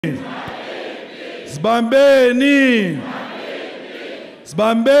Sibambeni.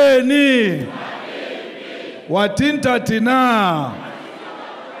 Sibambeni. Watinta tina.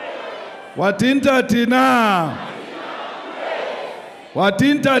 Watinta tina.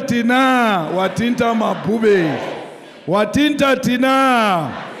 Watinta tina. Watinta mabube. Watinta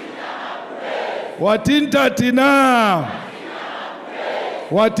tina. Watinta tina.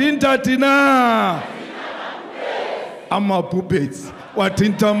 Watinta tina. Ama puppets.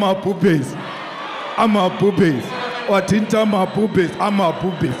 Watinta ma puppets. Ama puppets. Watinta ma puppets. Ama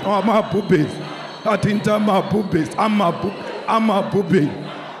puppets. Ama puppets. Watinta ma puppets. Ama puppets.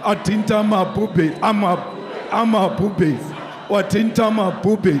 Watinta ma puppets. Ama puppets. Watinta ma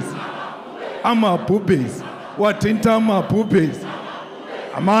puppets. Ama puppets. Watinta ma puppets.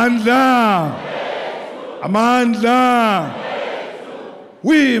 Amandla. Amandla.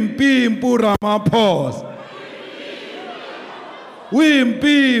 Wimpi mpura mapos.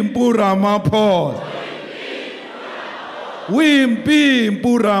 Wimpi mpura mapos. Wimpi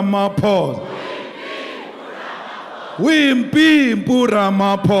mpura mapos. Wimpi mpura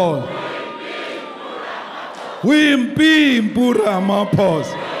mapos. Wimpi mpura mapos.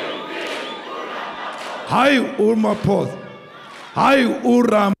 Hai urmapos. Hai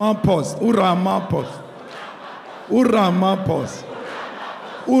uramapos. Uramapos. Uramapos.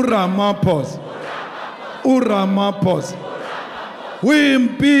 Uramapos. Uramapos.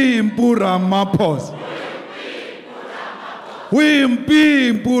 Wimpi mpuramapos.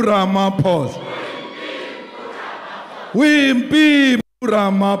 Wimpi mpuramapos. Wimpi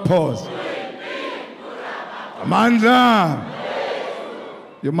mpuramapos. Amandla.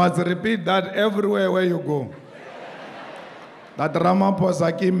 You must repeat that everywhere where you go. That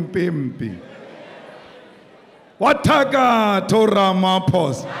Ramaphosa kimpimpi. Wataga to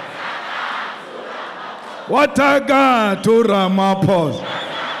Ramaphosa. Wataga to Ramaphosa.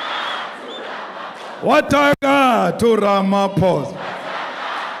 Wataga to Ramaphosa.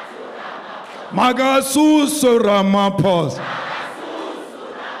 Magasuso Ramaphosa.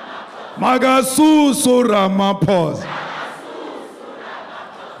 Magasuso Ramaphosa.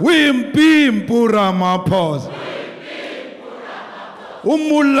 Wimpi mpuramaphosa.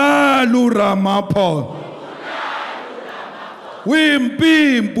 Umulalu Ramaphosa.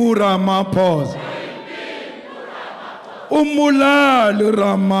 Wimpi mpuramaphosa. Umulalu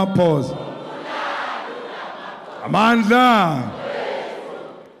Ramaphosa. Amandla.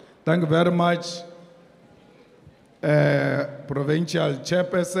 Thank you very much, Provincial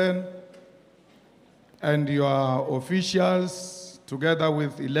Chairperson and your officials, together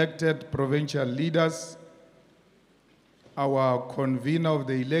with elected provincial leaders, our convener of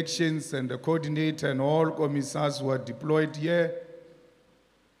the elections and the coordinator and all commissars who are deployed here,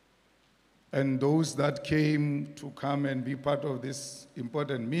 and those that came to come and be part of this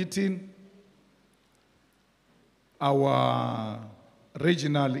important meeting, our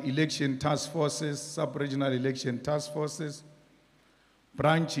regional election task forces, sub-regional election task forces,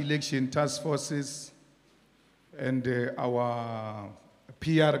 branch election task forces, and our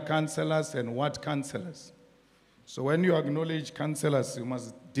PR councillors and ward councillors. So when you acknowledge councillors, you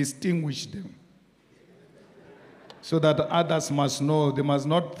must distinguish them so that others must know. They must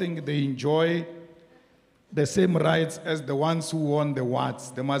not think they enjoy the same rights as the ones who won the wards.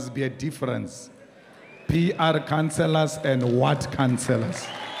 There must be a difference. PR councillors and ward councillors.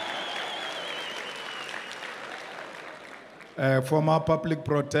 Former public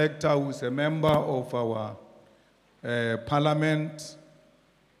protector who is a member of our parliament,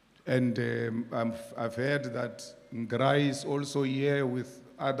 and I've heard that Ngrai is also here with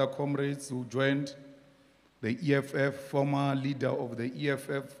other comrades who joined the EFF, former leader of the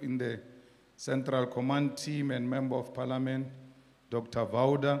EFF in the Central Command Team and member of Parliament, Dr.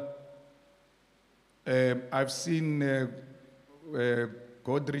 Vauda. I've seen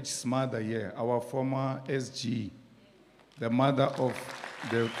Godrich's mother here, our former SG, the mother of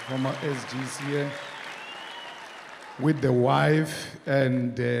the former SGs here, with the wife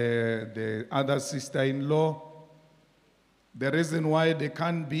and the other sister-in-law. The reason why they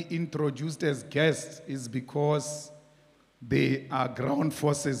can't be introduced as guests is because they are ground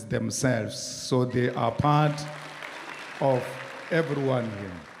forces themselves, so they are part of everyone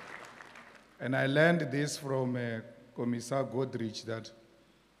here. And I learned this from Commissar Godrich, that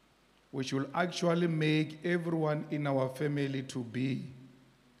we should actually make everyone in our family to be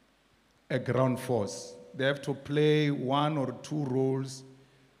a ground force. They have to play one or two roles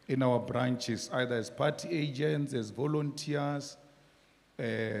in our branches, either as party agents, as volunteers.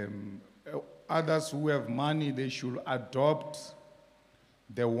 Others who have money, they should adopt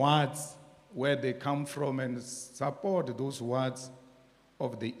the wards where they come from and support those wards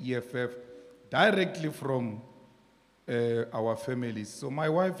of the EFF directly from our families. So my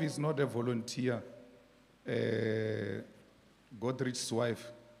wife is not a volunteer, Godrich's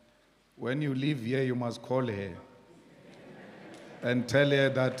wife. When you leave here, you must call her and tell her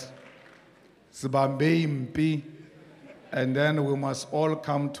that Sibambe impi, and then we must all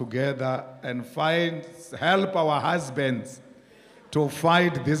come together and help our husbands to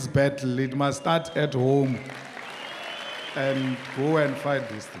fight this battle. It must start at home and go and fight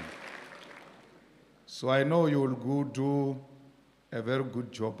this thing. So I know you will go do a very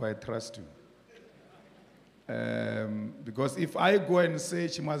good job, I trust you. Because if I go and say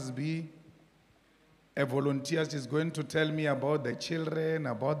she must be a volunteer, she's going to tell me about the children,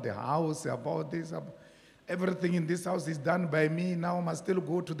 about the house, about this, everything in this house is done by me, now I must still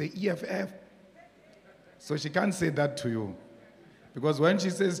go to the EFF. So she can't say that to you. Because when she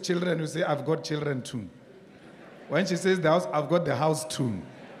says children, you say, I've got children too. When she says the house, I've got the house too.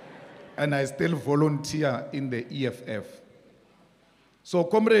 And I still volunteer in the EFF. So,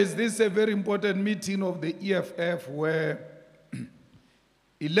 comrades, this is a very important meeting of the EFF where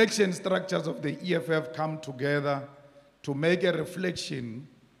election structures of the EFF come together to make a reflection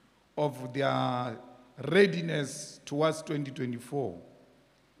of their readiness towards 2024.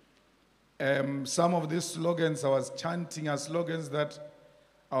 Some of these slogans I was chanting are slogans that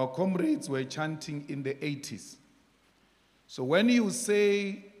our comrades were chanting in the 80s. So when you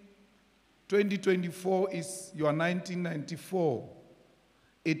say 2024 is your 1994,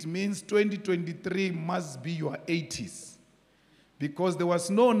 it means 2023 must be your 80s. Because there was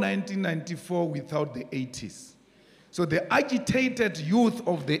no 1994 without the 80s. So the agitated youth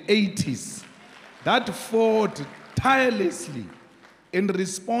of the 80s that fought tirelessly in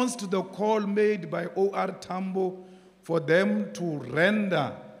response to the call made by O.R. Tambo for them to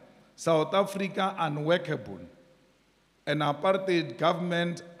render South Africa unworkable, an apartheid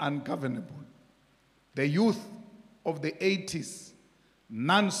government ungovernable. The youth of the 80s,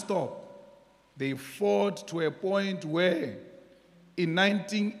 non-stop, they fought to a point where in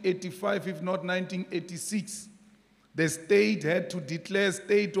 1985, if not 1986, the state had to declare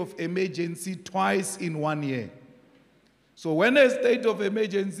state of emergency twice in 1 year. So when a state of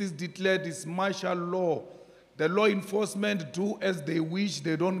emergency is declared, it's martial law. The law enforcement do as they wish,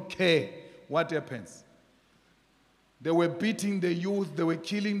 they don't care what happens. They were beating the youth, they were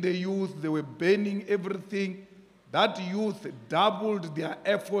killing the youth, they were burning everything. That youth doubled their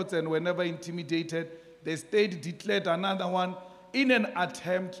efforts and were never intimidated. The state declared another one in an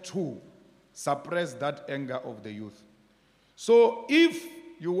attempt to suppress that anger of the youth. So if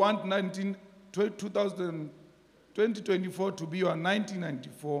you want 2024 to be your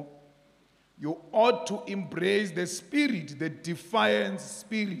 1994, you ought to embrace the spirit, the defiance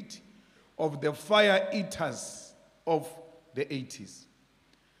spirit of the fire eaters of the 80s.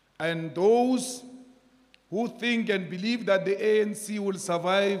 And those who think and believe that the ANC will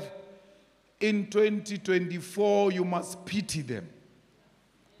survive in 2024, you must pity them.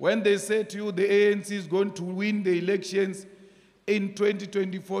 When they say to you the ANC is going to win the elections in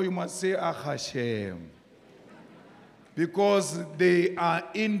 2024, you must say, ah, Hashem. Because they are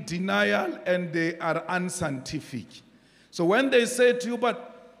in denial and they are unscientific. So when they say to you,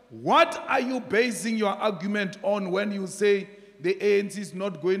 but what are you basing your argument on when you say the ANC is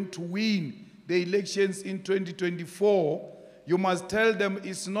not going to win the elections in 2024? You must tell them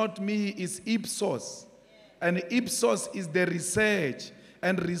it's not me, it's Ipsos. And Ipsos is the research.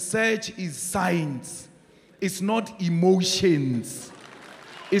 And research is science. It's not emotions.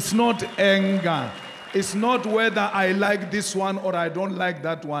 It's not anger. It's not whether I like this one or I don't like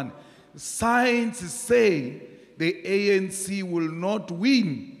that one. Science say the ANC will not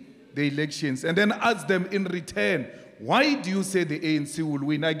win the elections. And then ask them in return, why do you say the ANC will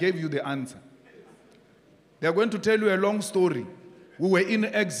win? I gave you the answer. They're going to tell you a long story. We were in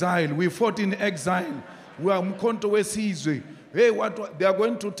exile. We fought in exile. We are Mkonto Wesizwe. Hey, what? They are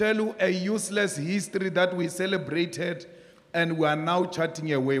going to tell you a useless history that we celebrated and we are now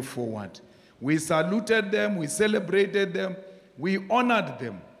charting a way forward. We saluted them, we celebrated them, we honored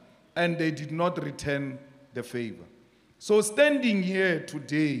them, and they did not return the favor. So standing here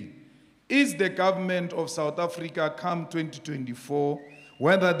today is the government of South Africa come 2024,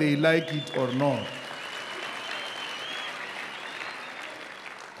 whether they like it or not.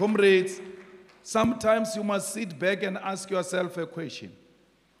 Comrades, sometimes you must sit back and ask yourself a question.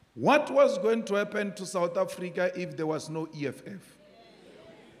 What was going to happen to South Africa if there was no EFF?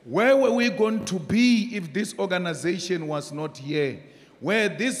 Where were we going to be if this organization was not here? Where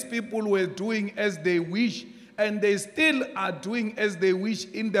these people were doing as they wish, and they still are doing as they wish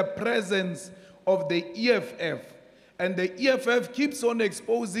in the presence of the EFF. And the EFF keeps on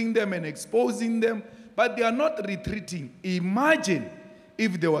exposing them and exposing them, but they are not retreating. Imagine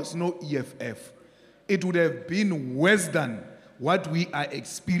if there was no EFF. It would have been worse than what we are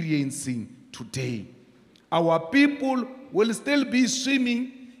experiencing today. Our people will still be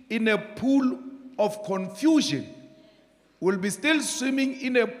swimming in a pool of confusion. Will be still swimming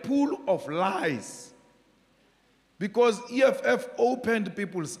in a pool of lies. Because EFF opened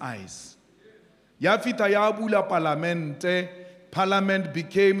people's eyes. Yafita yabula parlamente, parliament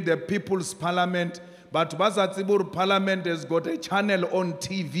became the people's parliament, but Bazatsibur parliament has got a channel on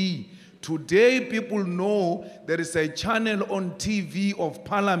TV. Today people know there is a channel on TV of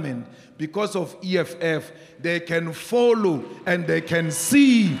parliament because of EFF. They can follow and they can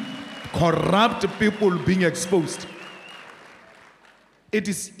see corrupt people being exposed. It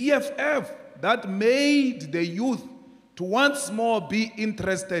is EFF that made the youth to once more be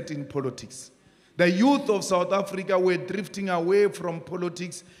interested in politics. The youth of South Africa were drifting away from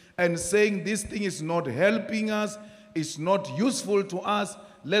politics and saying this thing is not helping us, it's not useful to us,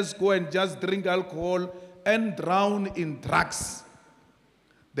 let's go and just drink alcohol and drown in drugs.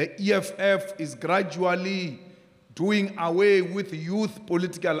 The EFF is gradually doing away with youth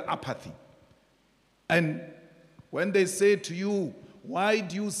political apathy. And when they say to you, why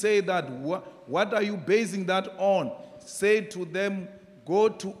do you say that? What are you basing that on? Say to them, go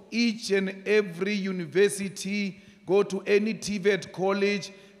to each and every university, go to any TVET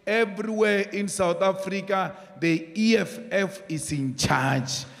college, everywhere in South Africa, the EFF is in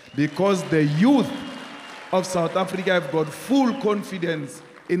charge because the youth of South Africa have got full confidence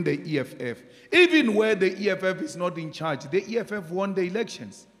in the EFF. Even where the EFF is not in charge, the EFF won the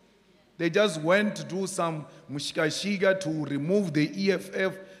elections. They just went to do some mushkashiga to remove the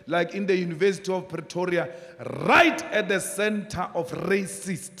EFF, like in the University of Pretoria, right at the center of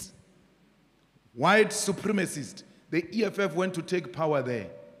racist, white supremacist. The EFF went to take power there.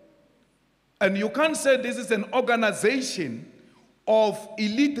 And you can't say this is an organization of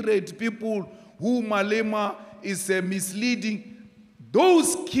illiterate people who Malema is misleading.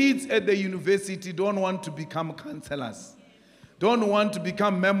 Those kids at the university don't want to become councillors, don't want to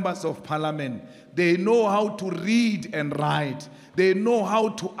become members of parliament. They know how to read and write. They know how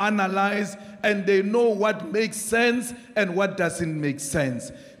to analyze, and they know what makes sense and what doesn't make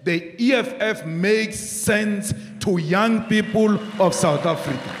sense. The EFF makes sense to young people of South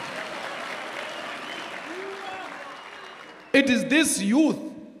Africa. It is this youth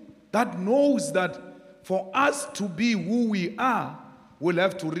that knows that for us to be who we are, we'll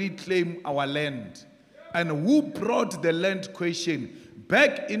have to reclaim our land. And who brought the land question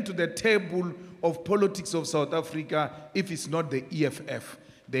back into the table of politics of South Africa if it's not the EFF?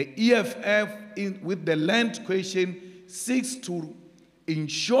 The EFF, with the land question, seeks to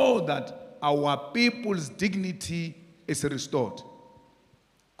ensure that our people's dignity is restored.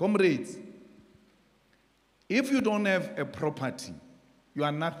 Comrades, if you don't have a property, you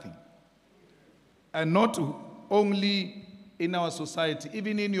are nothing. And not only in our society,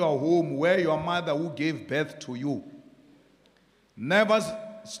 even in your home where your mother who gave birth to you never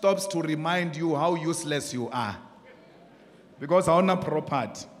stops to remind you how useless you are. Because I own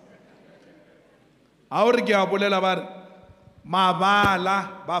property. Our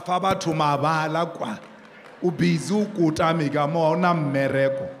mabala bafaba to mabala kwa ubizu kutamika mo na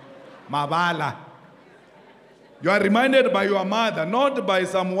mereko mabala. You are reminded by your mother, not by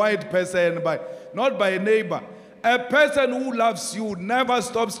some white person, not by a neighbor. A person who loves you never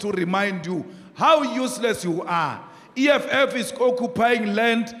stops to remind you how useless you are. EFF is occupying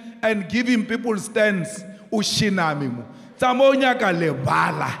land and giving people stands. Ushinamimu. Tamonyaka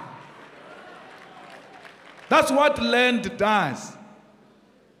lebala. That's what land does.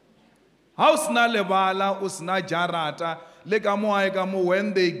 Hausna lebala usna jarata lekamo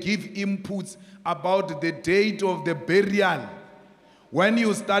when they give inputs about the date of the burial. When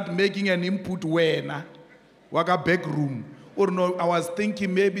you start making an input when waka back room, or no, I was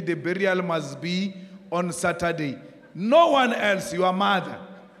thinking maybe the burial must be on Saturday. No one else, your mother.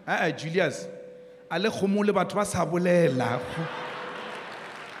 Julius, ale khomole batho ba sa bolela.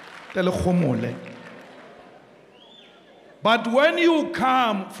 Tele khomole. But when you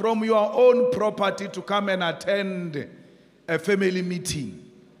come from your own property to come and attend a family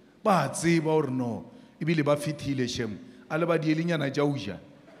meeting, ba tseba or no, ibile ba fithile shem, ale ba dielinyana jauja.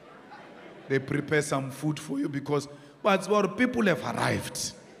 They prepare some food for you because people have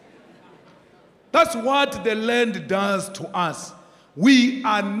arrived. That's what the land does to us. We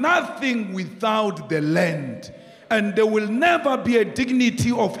are nothing without the land. And there will never be a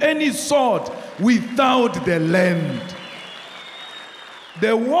dignity of any sort without the land.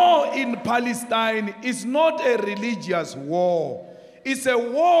 The war in Palestine is not a religious war. It's a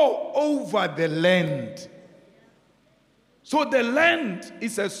war over the land. So the land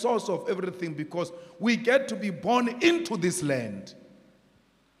is a source of everything because we get to be born into this land.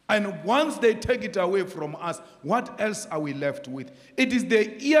 And once they take it away from us, what else are we left with? It is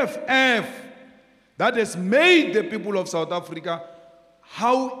the EFF that has made the people of South Africa.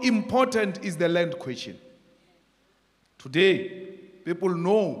 How important is the land question? Today, people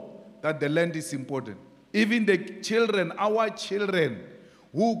know that the land is important. Even the children, our children,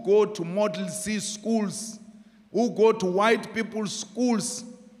 who go to Model C schools, who go to white people's schools,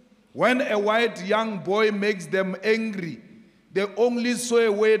 when a white young boy makes them angry, the only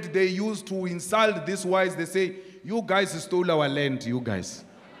swear word they use to insult these whites, they say, you guys stole our land, you guys.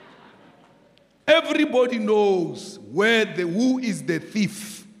 Everybody knows who is the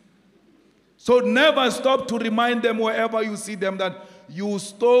thief. So never stop to remind them wherever you see them that you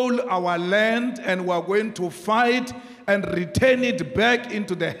stole our land and we are going to fight and return it back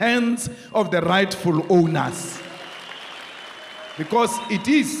into the hands of the rightful owners. Because it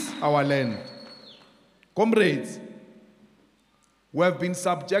is our land. Comrades, we have been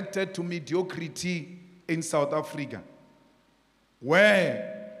subjected to mediocrity in South Africa,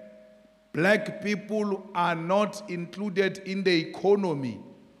 where black people are not included in the economy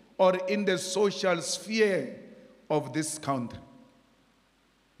or in the social sphere of this country.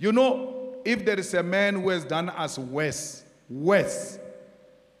 You know, if there is a man who has done us worse,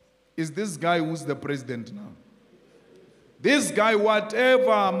 is this guy who's the president now. This guy, whatever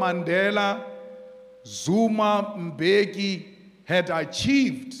Mandela, Zuma, Mbeki had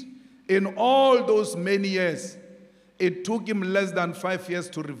achieved in all those many years, it took him less than 5 years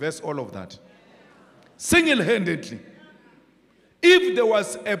to reverse all of that. Single-handedly. If there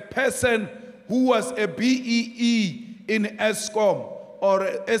was a person who was a BEE in ESCOM or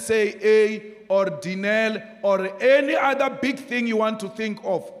SAA or DINEL or any other big thing you want to think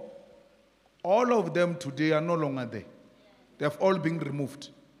of, all of them today are no longer there. They have all been removed.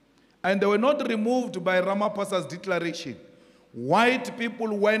 And they were not removed by Ramaphosa's declaration. White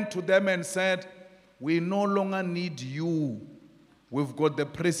people went to them and said, we no longer need you. We've got the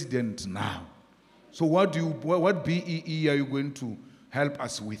president now. So what BEE are you going to help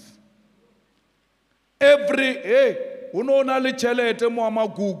us with? The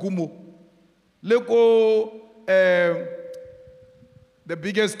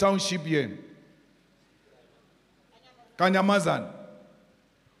biggest township here, Kanyamazan.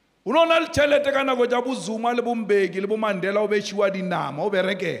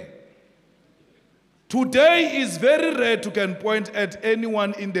 Today is very rare to can point at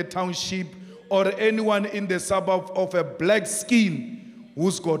anyone in the township or anyone in the suburb of a black skin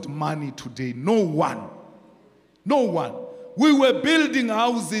who's got money today. No one. No one. We were building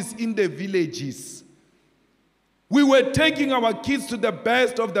houses in the villages. We were taking our kids to the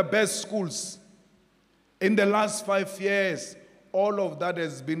best of the best schools. In the last 5 years, all of that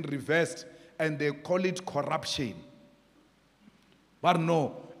has been reversed and they call it corruption. But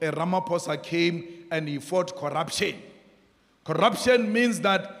no, a Ramaphosa came and he fought corruption. Corruption means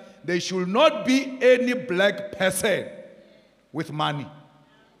that there should not be any black person with money.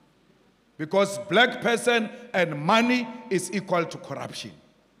 Because black person and money is equal to corruption.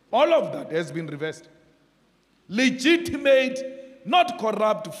 All of that has been reversed. Legitimate, not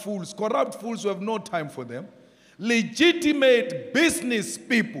corrupt fools. Corrupt fools, we have no time for them. Legitimate business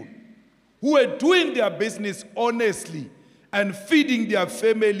people who are doing their business honestly and feeding their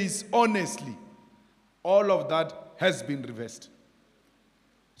families honestly. All of that has been reversed.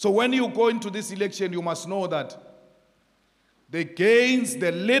 So when you go into this election, you must know that the gains,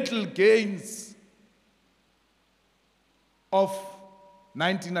 the little gains of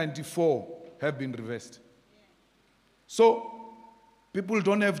 1994 have been reversed. So people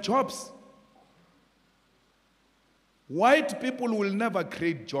don't have jobs. White people will never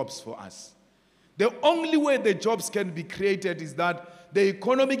create jobs for us. The only way the jobs can be created is that the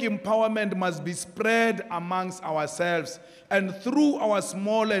economic empowerment must be spread amongst ourselves, and through our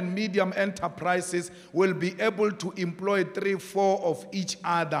small and medium enterprises, we'll be able to employ 3, 4 of each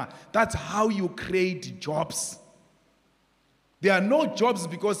other. That's how you create jobs. There are no jobs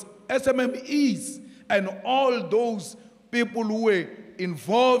because SMMEs and all those people who were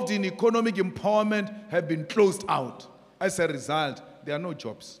involved in economic empowerment have been closed out. As a result, there are no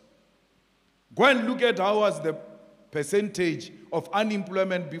jobs. Go and look at how was the percentage of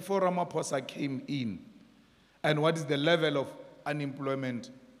unemployment before Ramaphosa came in, and what is the level of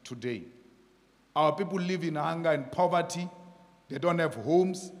unemployment today. Our people live in hunger and poverty. They don't have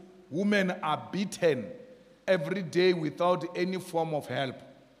homes. Women are beaten every day without any form of help.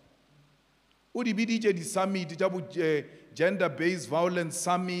 Udibidije the summit, gender-based violence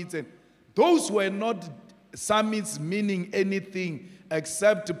summits, and those were not summits meaning anything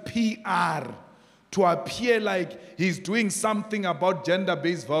except PR, to appear like he's doing something about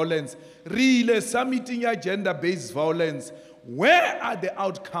gender-based violence. Really, summiting your gender-based violence. Where are the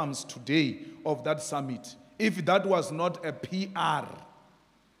outcomes today of that summit? If that was not a PR,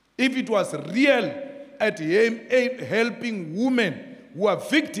 if it was real at helping women who are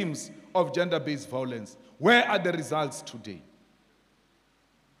victims of gender-based violence, where are the results today?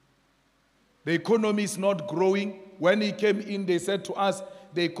 The economy is not growing. When he came in, they said to us,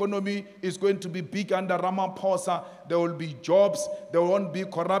 the economy is going to be big under Ramaphosa. There will be jobs. There won't be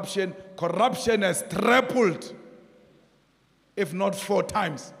corruption. Corruption has tripled, if not 4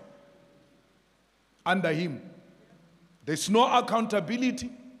 times, under him. There's no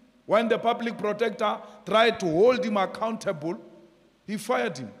accountability. When the public protector tried to hold him accountable, he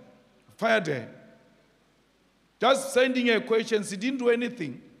fired him, fired her. Just sending her questions, he didn't do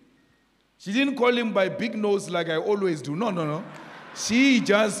anything. She didn't call him by big nose like I always do. No. She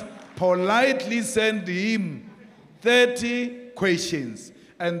just politely sent him 30 questions,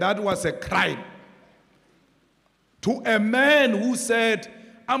 and that was a crime. To a man who said,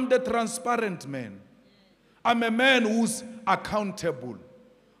 I'm the transparent man. I'm a man who's accountable.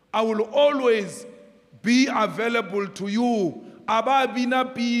 I will always be available to you.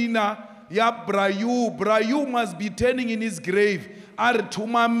 Ababina pina ya Brayu. Brayu must be turning in his grave. Ar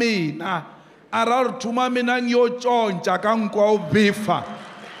tumamina. Arar tumamina nyo choncha kankwa ubifa.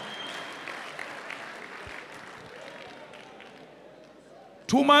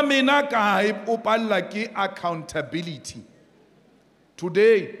 Tumamina kahib upalaki accountability.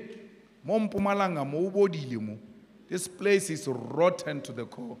 Today, Mpumalanga mo. This place is rotten to the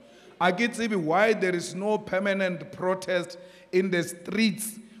core. I get to see why there is no permanent protest in the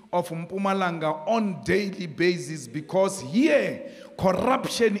streets of Mpumalanga on daily basis, because here,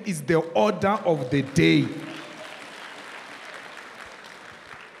 corruption is the order of the day.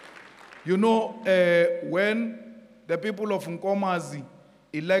 You know, when the people of Nkomazi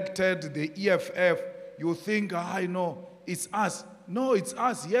elected the EFF, you think, I know, it's us. No, it's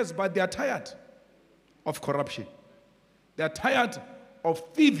us, yes, but they are tired of corruption. They are tired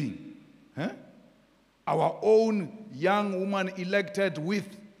of thieving. Our own young woman elected with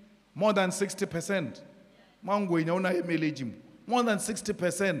more than 60%. More than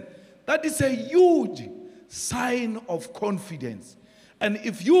 60%. That is a huge sign of confidence. And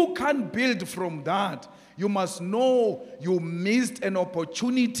if you can't build from that, you must know you missed an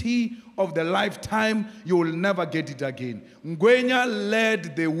opportunity of the lifetime. You will never get it again. Ngwenya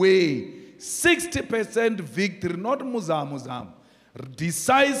led the way. 60% victory, not muzam.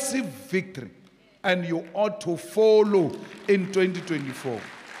 Decisive victory. And you ought to follow in 2024.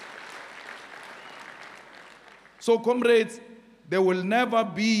 So, comrades, there will never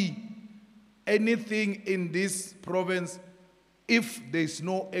be anything in this province if there is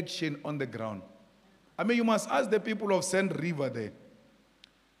no action on the ground. I mean, you must ask the people of Sand River there.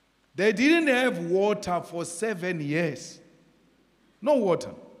 They didn't have water for 7 years. No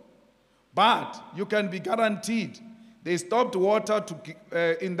water. But you can be guaranteed they stopped water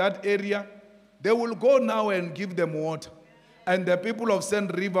in that area. They will go now and give them water. And the people of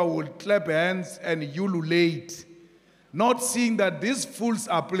Sand River will clap hands and ululate, not seeing that these fools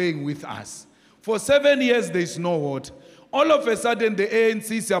are playing with us. For 7 years, there is no water. All of a sudden, the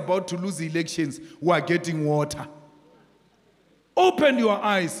ANC is about to lose elections. We are getting water. Open your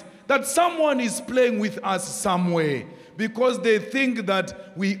eyes that someone is playing with us somewhere, because they think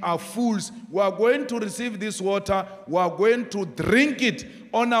that we are fools. We are going to receive this water. We are going to drink it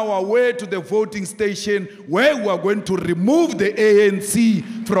on our way to the voting station, where we are going to remove the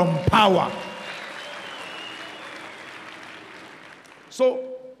ANC from power.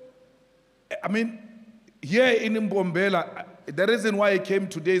 So, I mean, here in Mbombela, the reason why I came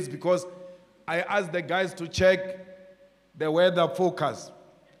today is because I asked the guys to check the weather forecast.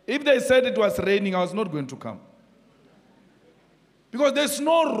 If they said it was raining, I was not going to come. Because there's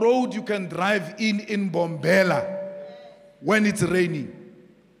no road you can drive in Mbombela when it's raining.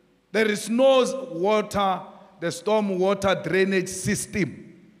 There is no water, the storm water drainage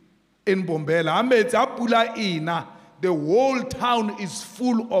system in Mbombela. The whole town is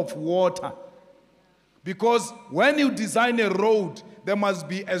full of water. Because when you design a road, there must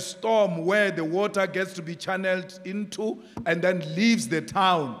be a storm where the water gets to be channeled into and then leaves the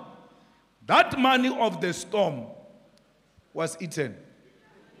town. That money of the storm was eaten.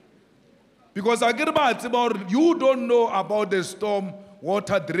 Because you don't know about the storm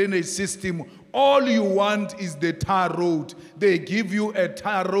water drainage system. All you want is the tar road. They give you a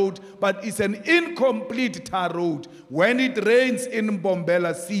tar road, but it's an incomplete tar road. When it rains in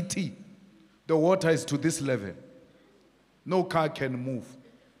Mbombela City, the water is to this level. No car can move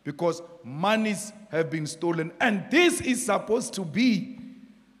because monies have been stolen. And this is supposed to be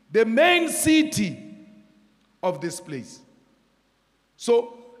the main city of this place.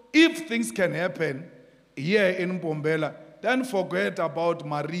 So if things can happen here in Mbombela, then forget about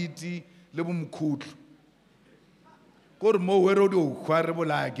Mariti, Lebumkutlu. Kore mo wero di o khware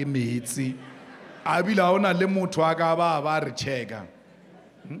bola ke metsi. A bila ona le motho a ka ba re cheka.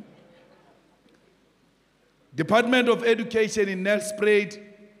 Department of Education in Nelspruit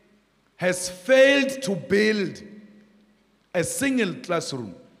has failed to build a single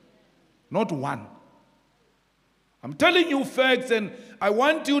classroom. Not one. I'm telling you facts, and I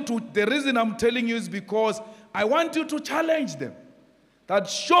want you to, the reason I'm telling you is because I want you to challenge them. That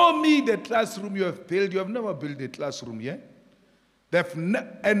show me the classroom you have built. You have never built a classroom yet.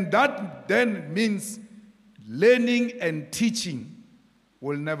 And that then means learning and teaching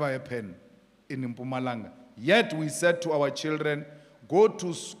will never happen in Mpumalanga. Yet we said to our children, go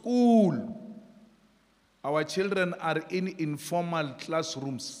to school. Our children are in informal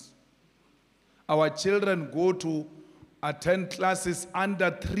classrooms. Our children go to attend classes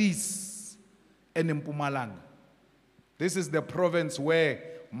under trees in Mpumalanga. This is the province where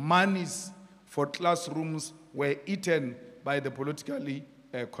monies for classrooms were eaten by the politically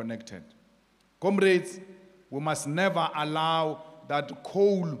connected. Comrades, we must never allow that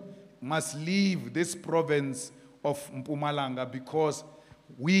coal must leave this province of Mpumalanga because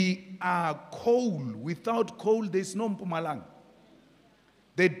we are coal. Without coal, there's no Mpumalanga.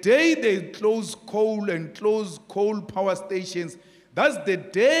 The day they close coal and close coal power stations, that's the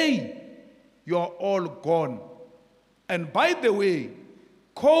day you're all gone. And by the way,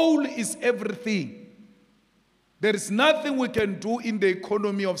 coal is everything. There is nothing we can do in the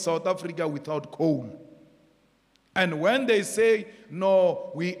economy of South Africa without coal. And when they say,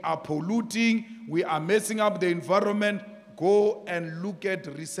 no, we are polluting, we are messing up the environment, go and look at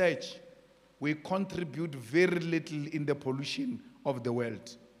research. We contribute very little in the pollution of the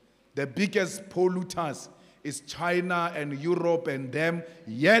world. The biggest polluters is China and Europe and them,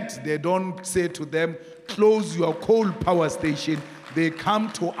 yet they don't say to them, close your coal power station. They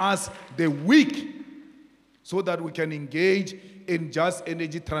come to us, the weak, so that we can engage in just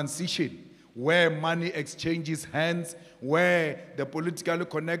energy transition, where money exchanges hands, where the politically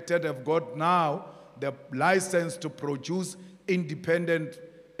connected have got now the license to produce independent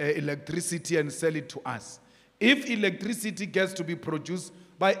electricity and sell it to us. If electricity gets to be produced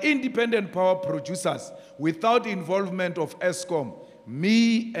by independent power producers without involvement of ESCOM,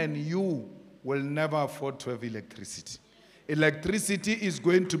 me and you will never afford to have electricity. Electricity is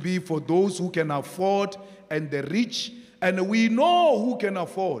going to be for those who can afford and the rich, and we know who can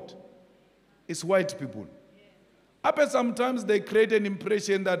afford. It's white people. But sometimes they create an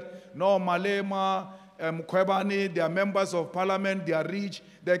impression that, no, Malema, Kwebani, they are members of parliament, they are rich,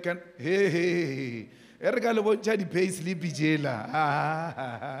 they can, hey. You know what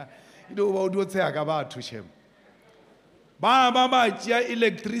say about to him.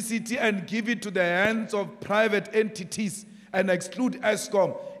 Electricity and give it to the hands of private entities and exclude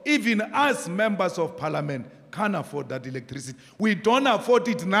ESCOM. Even us, members of parliament, can't afford that electricity. We don't afford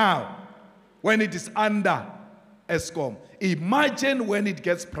it now when it is under ESCOM. Imagine when it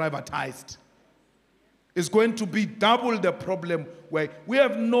gets privatized. It's going to be double the problem, where we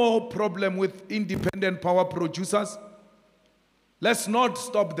have no problem with independent power producers. Let's not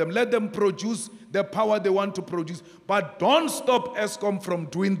stop them. Let them produce the power they want to produce. But don't stop ESCOM from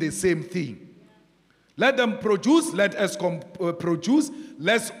doing the same thing. Let them produce, let ESCOM produce.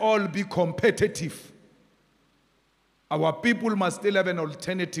 Let's all be competitive. Our people must still have an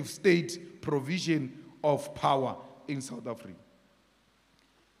alternative state provision of power in South Africa.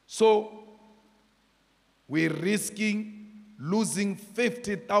 So, we're risking losing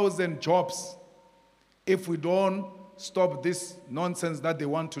 50,000 jobs if we don't stop this nonsense that they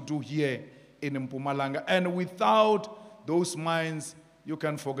want to do here in Mpumalanga. And without those mines, you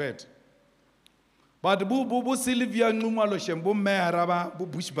can forget. But bu Sylvia Numalo Shembo Meraba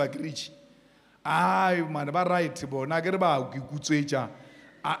Bushback Rich. Ay man ba right bo na ke ba kutseja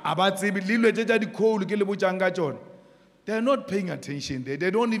abatsebi lilwe tja di coal ke le bojanga John. They are not paying attention. They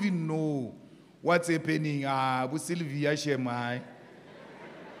don't even know what's happening. Bu Sylvia Shemai.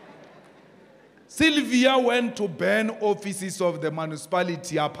 Sylvia went to burn offices of the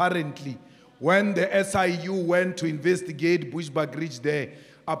municipality apparently when the SIU went to investigate Bushback Ridge there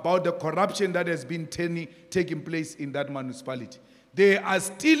about the corruption that has been taking place in that municipality. They are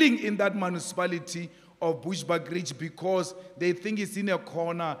stealing in that municipality of Bushbuckridge because they think it's in a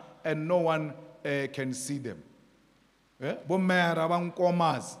corner and no one can see them. Bomera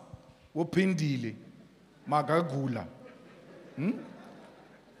bankomas, bopindile, magagula.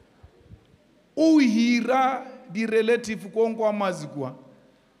 Uhira di relative konkwamazi kwa.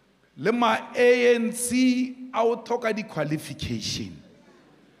 Lema ANC autoka di qualification.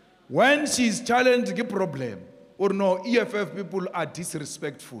 When she's challenged the problem, or no, EFF people are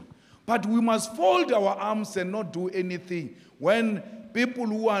disrespectful. But we must fold our arms and not do anything when people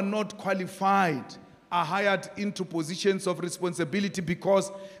who are not qualified are hired into positions of responsibility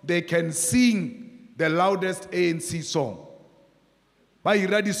because they can sing the loudest ANC song. By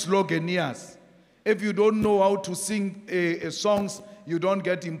Iradi slogan, yes. If you don't know how to sing songs, you don't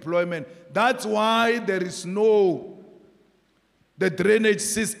get employment. That's why there is the drainage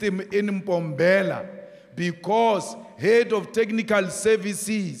system in Mpumalanga, because head of technical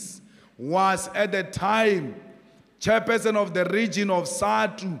services was at the time chairperson of the region of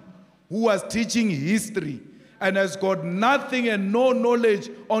Satu, who was teaching history and has got nothing and no knowledge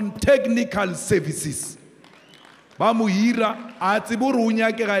on technical services. Bamuhira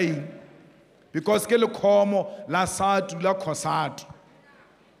atiburunya ke gaeng because ke le khomo la Satu la khosatu.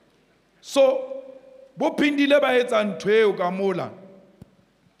 So bophindile ba etsa ntwe ka mola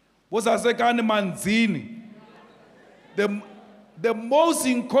bo sasekane manzini, the most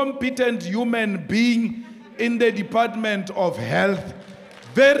incompetent human being in the Department of Health,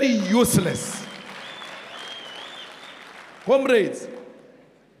 very useless. Comrades,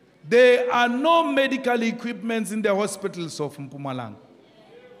 there are no medical equipments in the hospitals of Mpumalanga.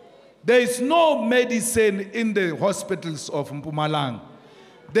 There is no medicine in the hospitals of Mpumalanga.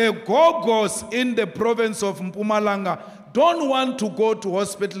 The gogos in the province of Mpumalanga don't want to go to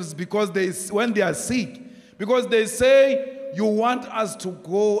hospitals because when they are sick, because they say, you want us to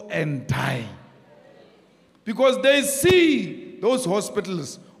go and die. Because they see those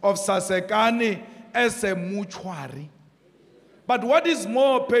hospitals of Sasekane as a mortuary. But what is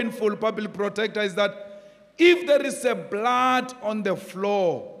more painful, public protector, is that if there is a blood on the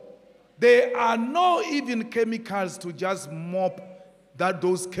floor, there are no even chemicals to just mop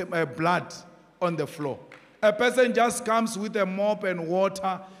those blood on the floor. A person just comes with a mop and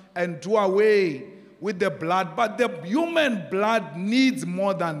water and do away with the blood. But the human blood needs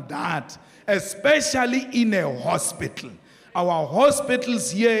more than that, especially in a hospital. Our hospitals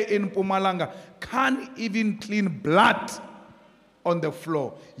here in Mpumalanga can't even clean blood on the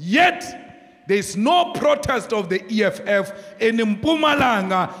floor. Yet, there is no protest of the EFF in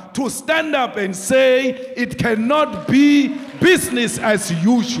Mpumalanga to stand up and say it cannot be business as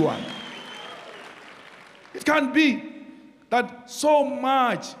usual. It can't be that so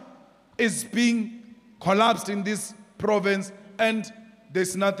much is being collapsed in this province and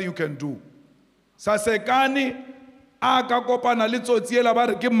there's nothing you can do. Sasekani aka kopana le tsotsiela ba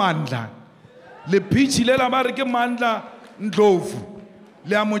re ke mandla. Le phichilela ba re ke mandla ndlovu.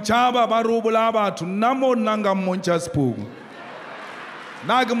 Le amochaba ba robola batho nna mo nanga montsha sephoko.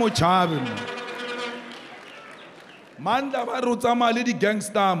 Na ke mochabe. Mandla ba re tsamaya le di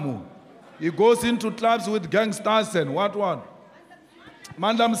gangster mo. He goes into clubs with gangsters and what?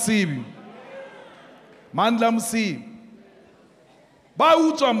 Mandla Msibi. Mandla Msibi. Ba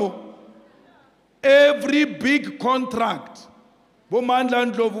utswa mo. Every big contract. Bo Mandla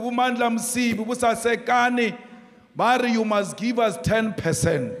Ndlovu, bo Mandla Msibi, bo Sasekane, Bari, you must give us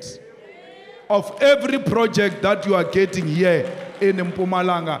 10% of every project that you are getting here in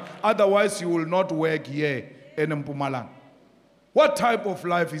Mpumalanga. Otherwise, you will not work here in Mpumalanga. What type of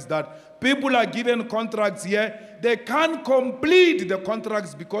life is that? People are given contracts here. They can't complete the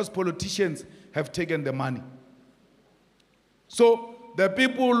contracts because politicians have taken the money. So the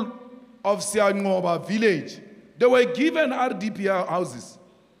people of Siangoba village, they were given RDP houses.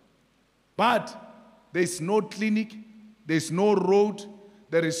 But there's no clinic, there's no road,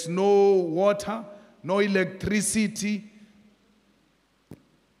 there is no water, no electricity.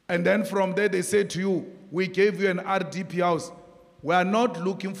 And then from there they say to you, we gave you an RDP house. We are not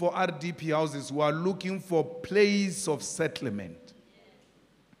looking for RDP houses, we are looking for place of settlement.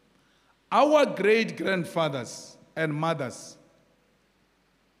 Our great-grandfathers and mothers,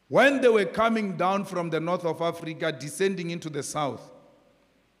 when they were coming down from the north of Africa, descending into the south,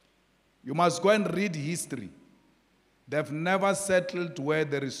 you must go and read history. They've never settled where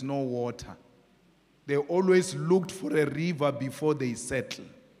there is no water. They always looked for a river before they settle.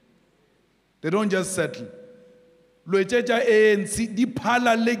 They don't just settle. The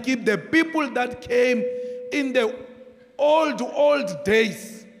people that came in the old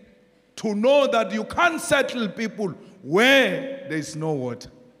days to know that you can't settle people where there is no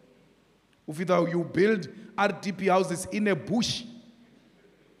water. Ufita, you build RDP houses in a bush.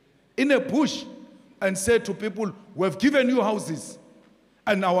 In a bush. And say to people, we have given you houses.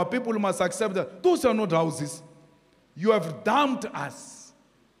 And our people must accept that. Those are not houses. You have dumped us.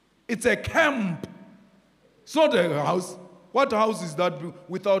 It's a camp. It's not a house. What house is that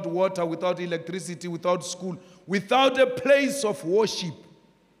without water, without electricity, without school, without a place of worship?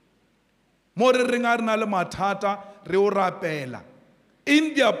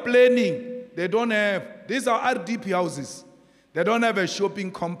 In their planning, they don't have, these are RDP houses. They don't have a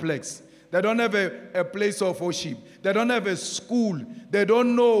shopping complex. They don't have a place of worship. They don't have a school. They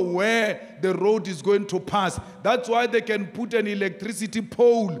don't know where the road is going to pass. That's why they can put an electricity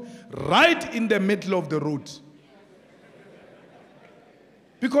pole right in the middle of the road.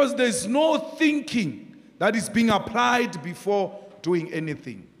 Because there's no thinking that is being applied before doing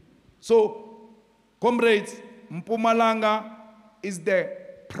anything. So, comrades, Mpumalanga is the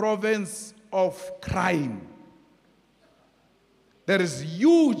province of crime. There is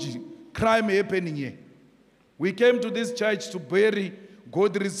huge crime happening here. We came to this church to bury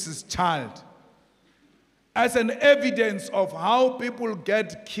Godrich's child as an evidence of how people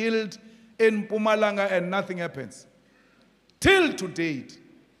get killed in Mpumalanga and nothing happens. Till to date,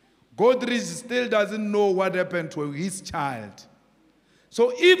 Godrich still doesn't know what happened to his child.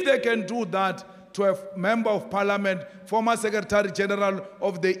 So if they can do that to a member of parliament, former secretary general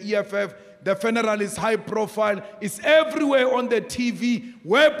of the EFF, the funeral is high profile, it's everywhere on the TV,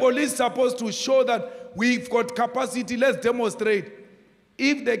 where police are supposed to show that we've got capacity, let's demonstrate.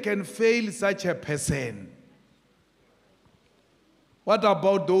 If they can fail such a person, what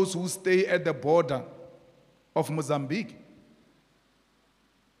about those who stay at the border of Mozambique?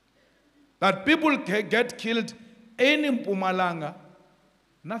 That people get killed in Mpumalanga,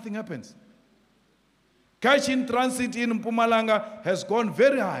 nothing happens. Cash in transit in Mpumalanga has gone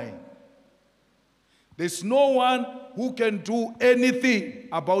very high. There's no one who can do anything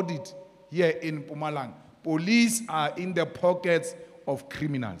about it here in Mpumalanga. Police are in the pockets of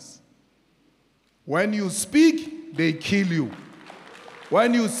criminals. When you speak, they kill you.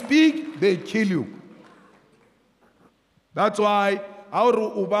 When you speak, they kill you. That's why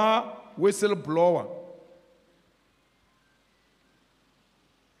our Uba whistleblower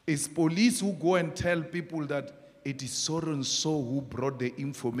is police who go and tell people that it is so and so who brought the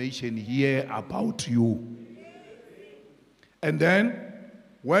information here about you. And then,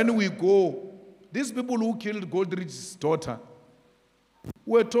 when we go, these people who killed Godrich's daughter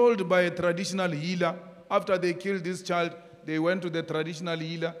were told by a traditional healer, after they killed this child, they went to the traditional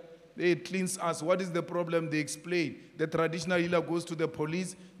healer, they cleanse us. What is the problem? They explain. The traditional healer goes to the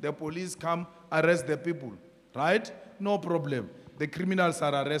police come, arrest the people. Right? No problem. The criminals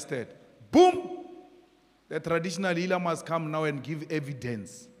are arrested. Boom! The traditional healer must come now and give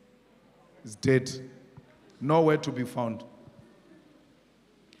evidence. He's dead. Nowhere to be found.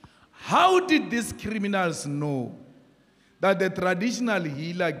 How did these criminals know that the traditional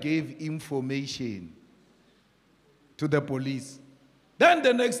healer gave information to the police? Then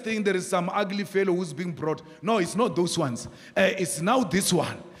the next thing, there is some ugly fellow who's being brought. No, it's not those ones. It's now this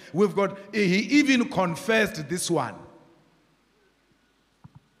one. We've got, he even confessed this one.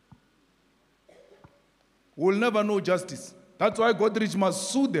 We'll never know justice. That's why Godrich must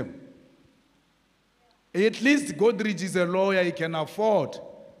sue them. At least Godrich is a lawyer. He can afford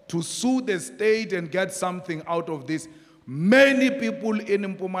to sue the state and get something out of this. Many people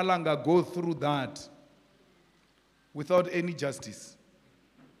in Mpumalanga go through that without any justice.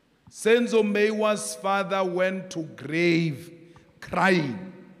 Senzo Meiwa's father went to grave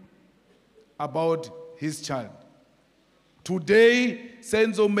crying about his child. Today,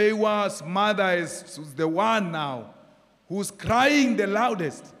 Senzo Meiwa's mother is the one now who's crying the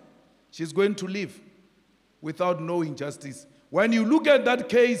loudest. She's going to live without knowing justice. When you look at that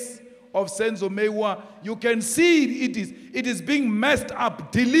case of Senzo Meiwa, you can see it is being messed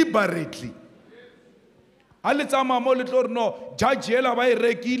up deliberately. No, judge hey,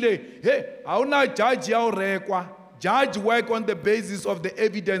 judge judge work on the basis of the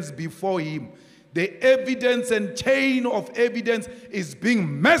evidence before him. The evidence and chain of evidence is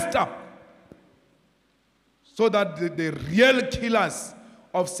being messed up so that the real killers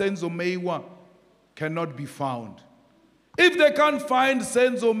of Senzo Meiwa cannot be found. If they can't find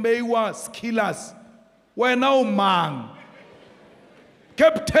Senzo Meiwa's killers, we're now man.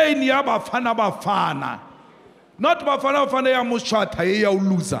 Captain Yabafana Bafana. Not Bafana Bafana ya Mushata ya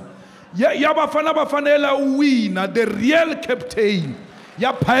uluza. Yabafana Bafana la winner, the real captain.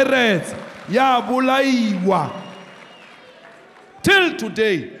 Ya pirates. Ya bulaiwa. Till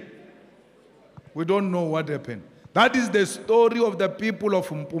today, we don't know what happened. That is the story of the people of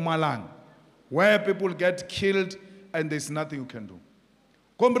Mpumalanga, where people get killed and there's nothing you can do.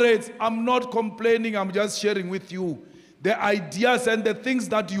 Comrades, I'm not complaining, I'm just sharing with you the ideas and the things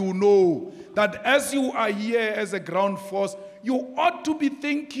that you know, that as you are here as a ground force, you ought to be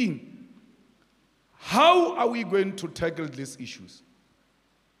thinking, how are we going to tackle these issues?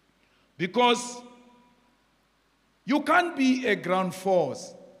 Because you can't be a ground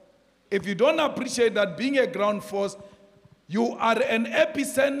force if you don't appreciate that being a ground force, you are an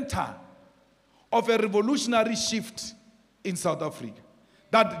epicenter of a revolutionary shift in South Africa.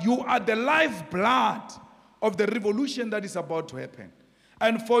 That you are the lifeblood of the revolution that is about to happen.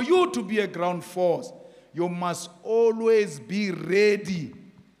 And for you to be a ground force, you must always be ready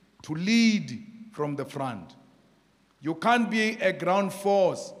to lead from the front. You can't be a ground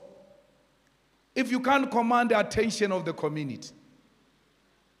force if you can't command the attention of the community.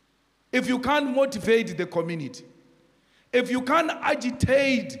 If you can't motivate the community. If you can't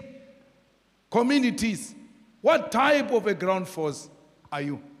agitate communities, what type of a ground force are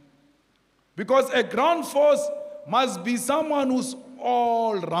you? Because a ground force must be someone who's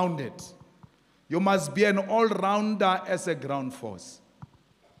all-rounded. You must be an all-rounder as a ground force.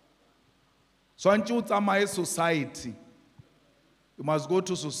 So until you society, you must go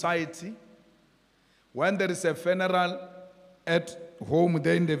to society. When there is a funeral at home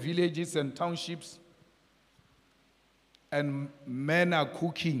there in the villages and townships, and men are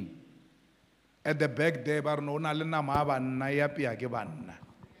cooking, at the back there,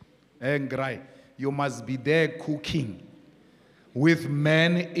 you must be there cooking with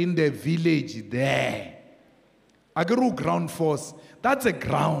men in the village there. Agaru ground force, that's a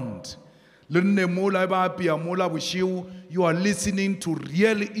ground. You are listening to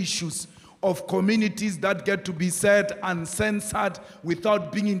real issues of communities that get to be said uncensored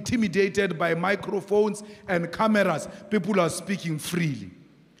without being intimidated by microphones and cameras. People are speaking freely.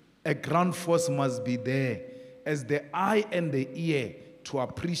 A ground force must be there as the eye and the ear to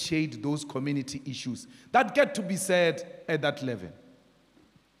appreciate those community issues that get to be said at that level.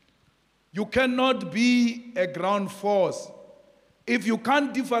 You cannot be a ground force if you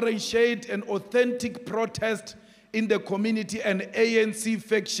can't differentiate an authentic protest in the community and ANC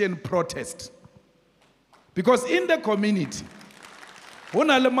faction protest. Because in the community,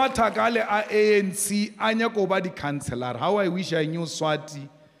 ANC councillor. How I wish I knew Swati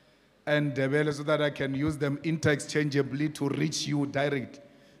and Debele so that I can use them interchangeably to reach you directly.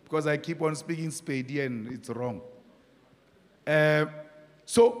 Because I keep on speaking Spady and it's wrong.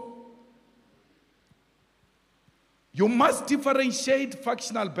 So, you must differentiate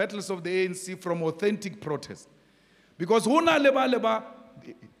factional battles of the ANC from authentic protest. Because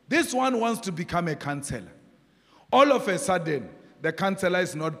this one wants to become a councillor. All of a sudden, the councillor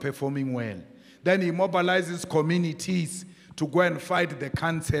is not performing well. Then he mobilizes communities to go and fight the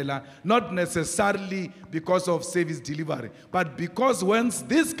councillor, not necessarily because of service delivery, but because once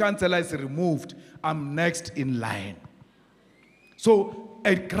this councillor is removed, I'm next in line. So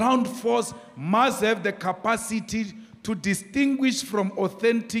a ground force must have the capacity to distinguish from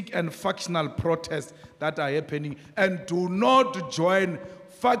authentic and factional protests that are happening, and do not join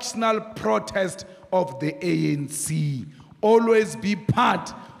factional protest of the ANC. Always be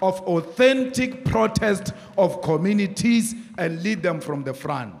part of authentic protest of communities and lead them from the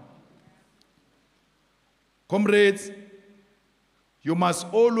front. Comrades, you must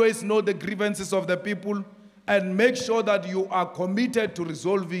always know the grievances of the people and make sure that you are committed to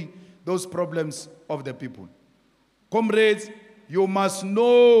resolving those problems of the people. Comrades, you must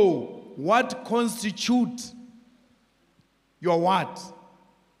know what constitutes your what?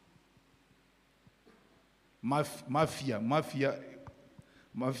 Mafia.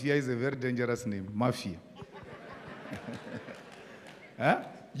 Mafia is a very dangerous name. Mafia.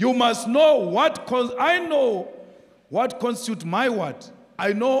 You must know what, I know what constitutes my what.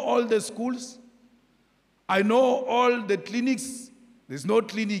 I know all the schools. I know all the clinics. There's no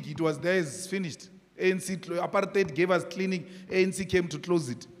clinic. It was there, it's finished. ANC, apartheid gave us clinic. ANC came to close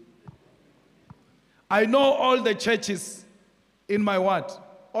it. I know all the churches in my ward.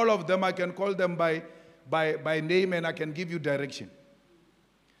 All of them, I can call them by name and I can give you direction.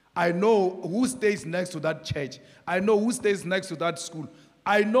 I know who stays next to that church. I know who stays next to that school.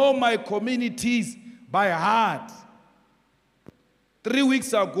 I know my communities by heart. 3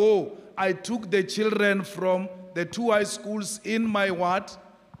 weeks ago, I took the children from the 2 high schools in my ward,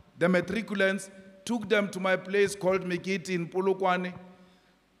 the matriculants, took them to my place called Mikiti in Polokwane,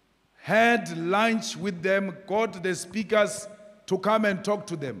 had lunch with them, got the speakers to come and talk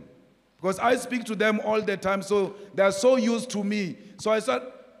to them. Because I speak to them all the time, so they are so used to me. So I said,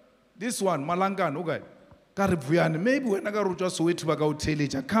 this one, Malanga, okay, Maybe when I got just wait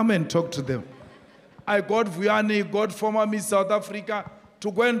to come and talk to them. I got Vuyani, got former Miss South Africa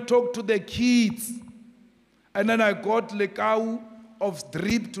to go and talk to the kids. And then I got Lekau of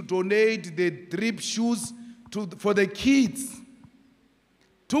Drip to donate the Drip shoes for the kids.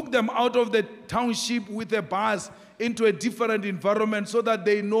 Took them out of the township with a bus into a different environment so that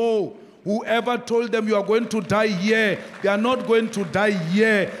they know whoever told them you are going to die here, they are not going to die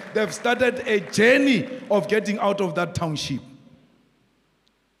here. They've started a journey of getting out of that township.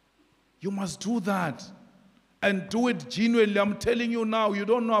 You must do that and do it genuinely. I'm telling you now, you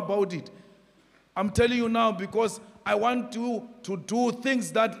don't know about it. I'm telling you now because I want you to do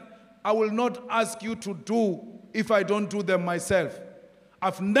things that I will not ask you to do if I don't do them myself.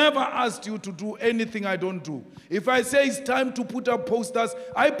 I've never asked you to do anything I don't do. If I say it's time to put up posters,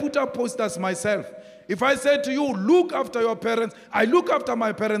 I put up posters myself. If I say to you, look after your parents, I look after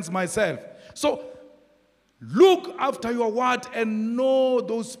my parents myself. So, look after your word and know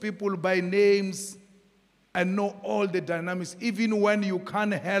those people by names and know all the dynamics. Even when you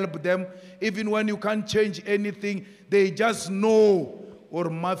can't help them, even when you can't change anything, they just know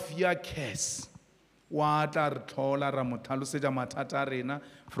or mafia case. From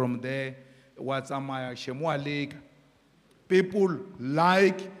there, people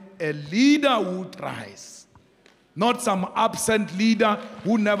like a leader who tries, not some absent leader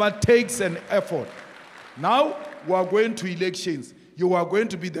who never takes an effort. Now, we are going to elections. You are going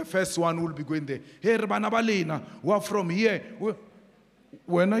to be the first one who will be going there. Hey, Rabanabalena, we are from here.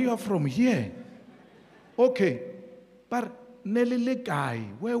 When are you from here? Okay. But Nelly guy,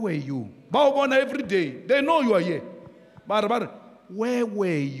 where were you? Baobona every day. They know you are here. But where were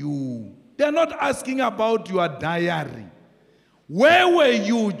you? They're not asking about your diary. Where were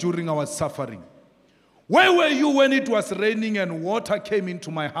you during our suffering? Where were you when it was raining and water came into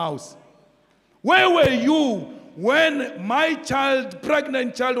my house? Where were you when my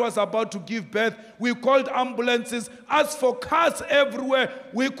pregnant child was about to give birth? We called ambulances, asked for cars everywhere.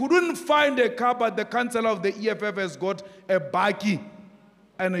 We couldn't find a car, but the councillor of the EFF has got a buggy,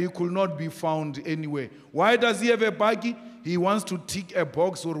 and he could not be found anywhere. Why does he have a buggy? He wants to tick a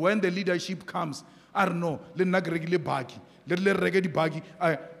box, or when the leadership comes, I don't know,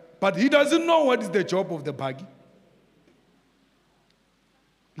 but he doesn't know what is the job of the buggy.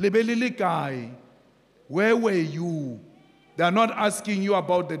 Where were you? They are not asking you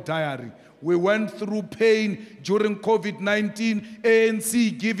about the diary. We went through pain during COVID-19,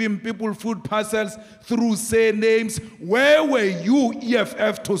 ANC giving people food parcels through say names. Where were you,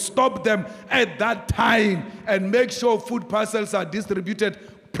 EFF, to stop them at that time and make sure food parcels are distributed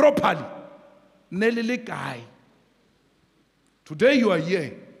properly? Nelly guy. Today you are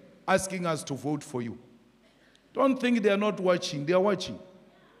here asking us to vote for you. Don't think they are not watching. They are watching.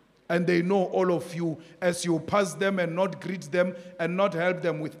 And they know all of you as you pass them and not greet them and not help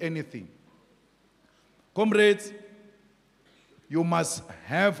them with anything. Comrades, you must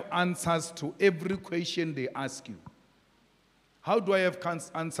have answers to every question they ask you. How do I have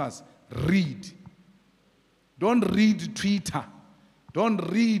answers? Read. Don't read Twitter. Don't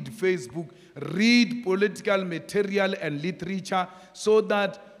read Facebook. Read political material and literature so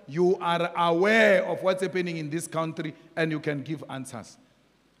that you are aware of what's happening in this country and you can give answers.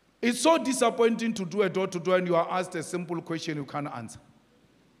 It's so disappointing to do a door-to-door and you are asked a simple question you can't answer.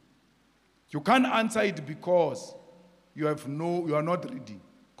 You can't answer it because you are not reading.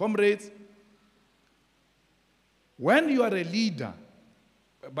 Comrades, when you are a leader,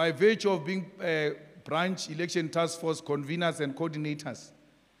 by virtue of being a branch election task force conveners and coordinators,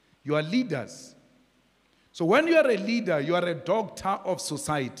 you are leaders. So when you are a leader, you are a doctor of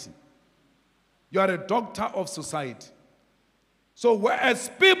society. You are a doctor of society. So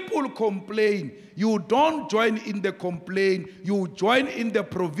whereas people complain, you don't join in the complaint, you join in the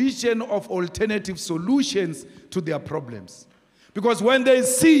provision of alternative solutions to their problems. Because when they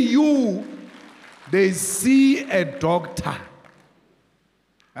see you, they see a doctor.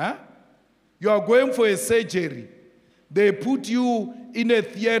 Huh? You are going for a surgery. They put you in a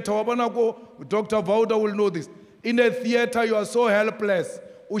theater. Dr. Vauda will know this. In a theater, you are so helpless.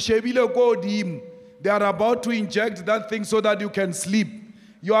 They are about to inject that thing so that you can sleep.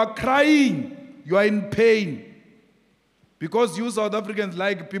 You are crying. You are in pain. Because you South Africans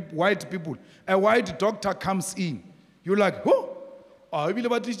like white people. A white doctor comes in. You're like, oh, I will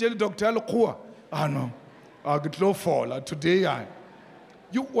about to doctor. Ah, no. I get low fall today.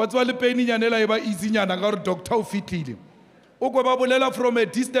 You what's all the pain in your easy doctor fitly. From a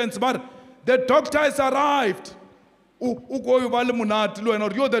distance, but the doctor has arrived. You're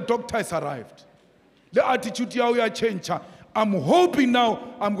the doctor has arrived. The attitude here change. I'm hoping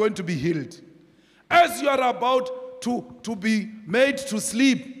now I'm going to be healed. As you are about to be made to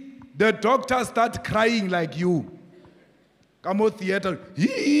sleep, the doctor starts crying like you. Come out theater,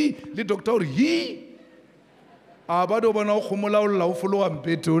 the doctor, Abado bana khumula o follow am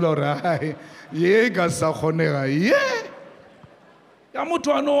petula ra. Ye ga sa khonega. Ye. Ya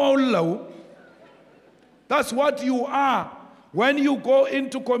motho ano wa ullau. That's what you are. When you go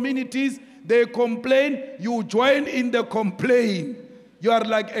into communities, they complain, you join in the complaint. You are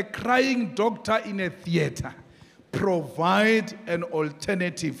like a crying doctor in a theater. Provide an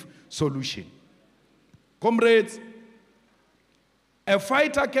alternative solution. Comrades, a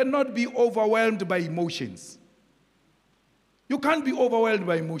fighter cannot be overwhelmed by emotions. You can't be overwhelmed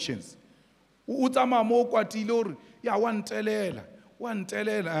by emotions. Utama mo kwatilo ya wantelela.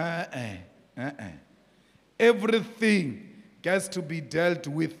 Everything gets to be dealt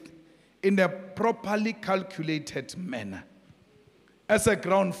with in a properly calculated manner. As a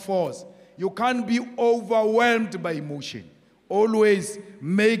ground force, you can't be overwhelmed by emotion. Always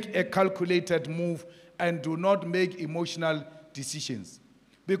make a calculated move and do not make emotional decisions.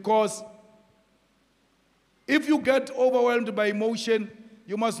 Because if you get overwhelmed by emotion,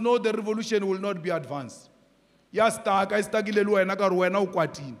 you must know the revolution will not be advanced.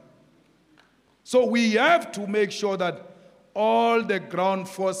 So we have to make sure that all the ground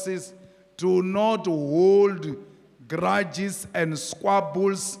forces do not hold grudges and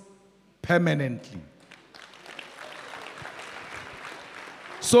squabbles permanently.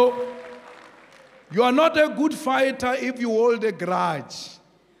 So you are not a good fighter if you hold a grudge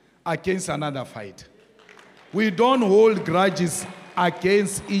against another fighter. We don't hold grudges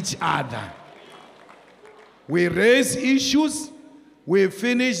against each other. We raise issues, we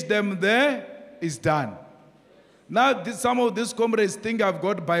finish them there, it's done. Now some of these comrades think I've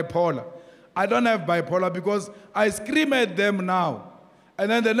got bipolar. I don't have bipolar because I scream at them now. And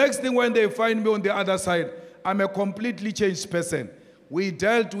then the next thing when they find me on the other side, I'm a completely changed person. We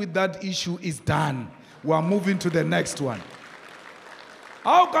dealt with that issue, it's done. We are moving to the next one.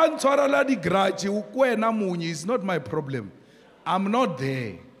 How can Twarala grudge? It's not my problem. I'm not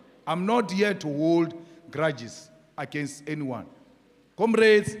there. I'm not here to hold grudges against anyone.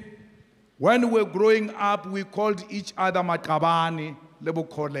 Comrades, when we were growing up, we called each other Matkabani, Lebo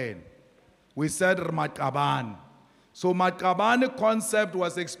Kolen. We said Matkabani. So Matkabani concept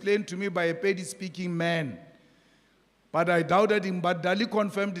was explained to me by a Pedi-speaking man. But I doubted him, but Dali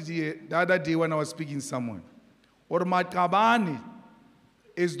confirmed it the other day when I was speaking to someone. Or Matkabani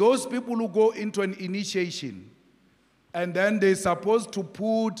is those people who go into an initiation and then they're supposed to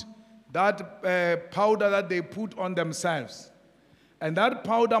put that powder that they put on themselves. And that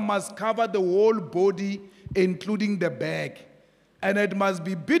powder must cover the whole body, including the back. And it must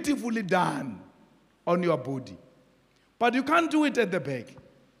be beautifully done on your body. But you can't do it at the back.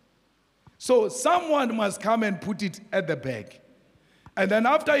 So someone must come and put it at the back. And then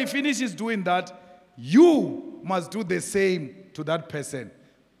after he finishes doing that, you must do the same to that person.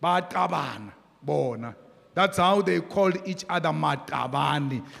 Matkabani, bona. That's how they called each other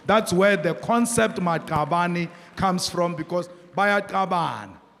Matkabani. That's where the concept Matkabani comes from, because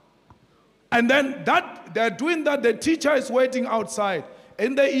Matkabani. And then that they're doing that, the teacher is waiting outside.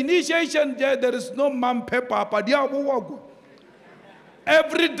 In the initiation there is no mom pepper, but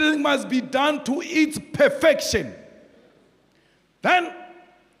everything must be done to its perfection. Then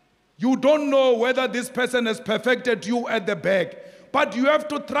you don't know whether this person has perfected you at the back, but you have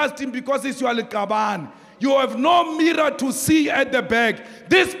to trust him because it's your Kaban. You have no mirror to see at the back.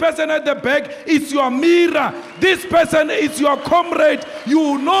 This person at the back is your mirror. This person is your comrade.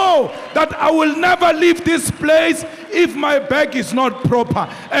 You know that I will never leave this place if my back is not proper.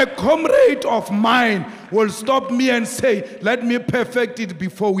 A comrade of mine will stop me and say, let me perfect it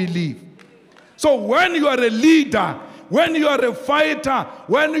before we leave. So when you are a leader, when you are a fighter,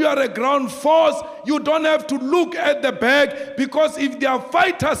 when you are a ground force, you don't have to look at the back, because if there are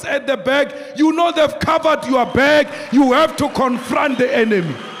fighters at the back, you know they've covered your back. You have to confront the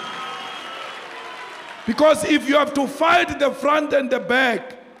enemy. Because if you have to fight the front and the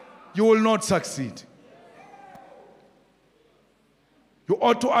back, you will not succeed. You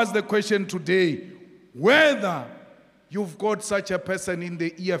ought to ask the question today, whether you've got such a person in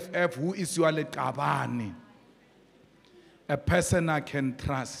the EFF who is your Lekabani. A person I can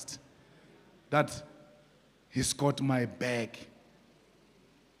trust, that he's got my back.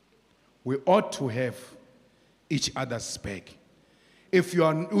 We ought to have each other's back. If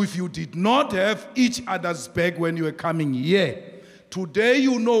you did not have each other's back when you were coming here, today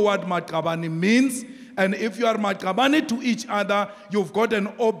you know what Matkabani means. And if you are Matkabani to each other, you've got an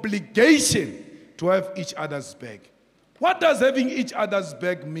obligation to have each other's back. What does having each other's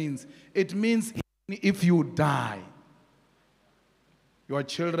back means? It means If you die, your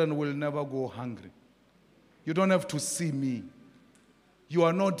children will never go hungry. You don't have to see me. You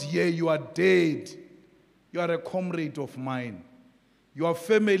are not here, you are dead. You are a comrade of mine. Your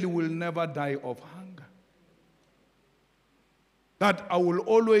family will never die of hunger. That I will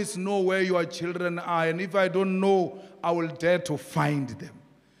always know where your children are, and if I don't know, I will dare to find them.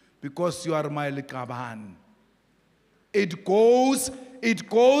 Because you are my likaban. It goes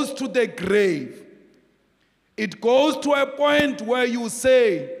to the grave. It goes to a point where you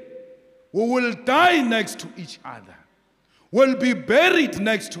say, we will die next to each other. We'll be buried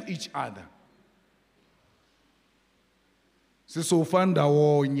next to each other.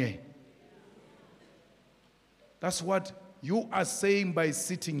 That's what you are saying by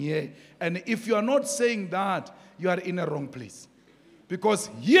sitting here. And if you are not saying that, you are in a wrong place. Because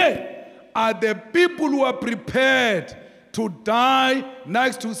here are the people who are prepared to die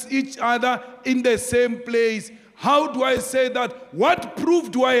next to each other in the same place. How do I say that? What proof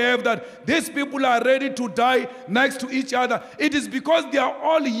do I have that these people are ready to die next to each other? It is because they are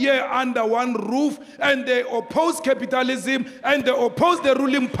all here under one roof and they oppose capitalism and they oppose the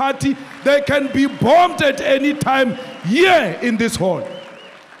ruling party. They can be bombed at any time here in this hall.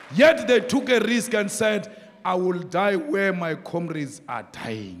 Yet they took a risk and said, I will die where my comrades are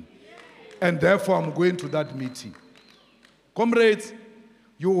dying. And therefore I'm going to that meeting. Comrades,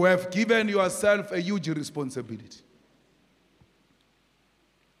 you have given yourself a huge responsibility.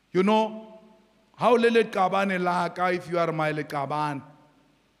 You know, how lele kabane laka if you are my kaban.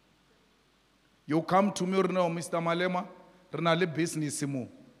 You come to me now, Mr. Malema, rena le business mo.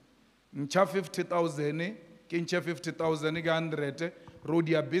 Ncha 50,000, kincha 50,000 100,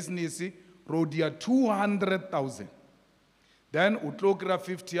 rodia business, rodia 200,000. Then utlokra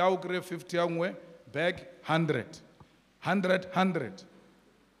 50, aukre 50 angwe, bag 100. 100.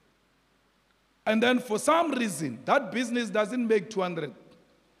 And then for some reason, that business doesn't make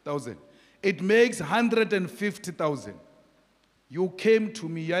 200,000. It makes 150,000. You came to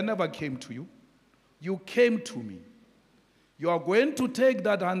me. I never came to you. You came to me. You are going to take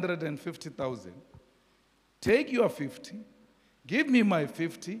that 150,000. Take your 50. Give me my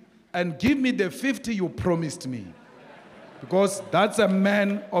 50. And give me the 50 you promised me. Because that's a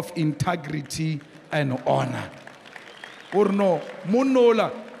man of integrity and honor. Or no,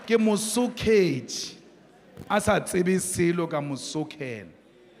 munola. Ke musukheji asa tsebe selo ka musukela.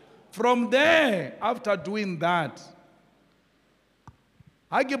 From there, after doing that,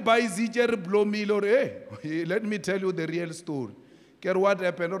 I get by Zijer blow me or hey, let me tell you the real story. Care what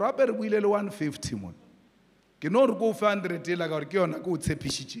happened? Or upper wheel 150 mon. Cannot go 100 like or go.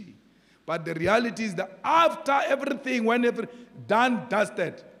 But the reality is that after everything, whenever done,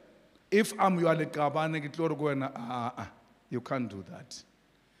 dusted, if I'm your lekabane, you can't do that.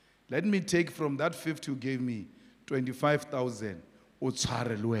 Let me take from that 50 you gave me 25,000.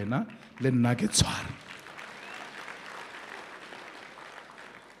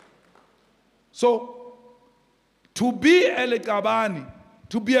 So, to be a lekabani,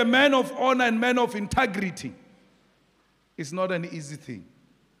 to be a man of honor and man of integrity, is not an easy thing.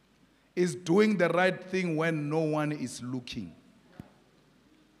 It's doing the right thing when no one is looking.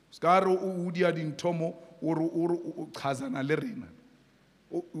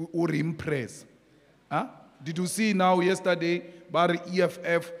 Or impress. Huh? Did you see now yesterday, bar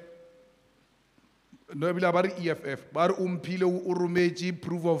EFF, no bar EFF, bar umpile urumeji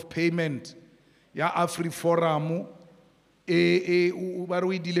proof of payment, ya Afri-Forum, bar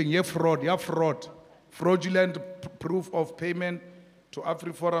we dealing ye fraud, fraudulent proof of payment to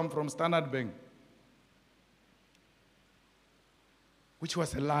Afri-Forum from Standard Bank, which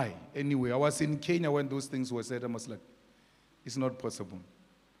was a lie. Anyway, I was in Kenya when those things were said. I was like, it's not possible.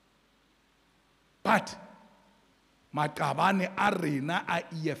 But Makabane Arena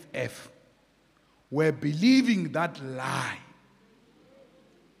EFF were believing that lie.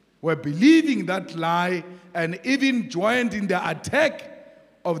 Were believing that lie and even joined in the attack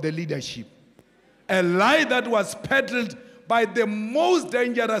of the leadership. A lie that was peddled by the most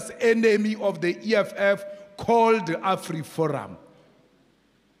dangerous enemy of the EFF called Afri-Forum.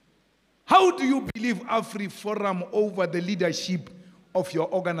 How do you believe Afri-Forum over the leadership of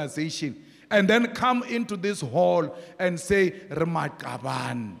your organization? And then come into this hall and say,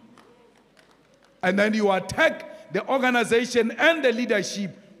 Ramakaban. And then you attack the organization and the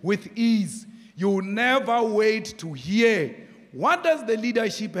leadership with ease. You never wait to hear what does the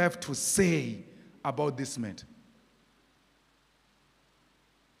leadership have to say about this matter.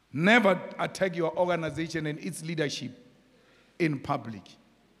 Never attack your organization and its leadership in public.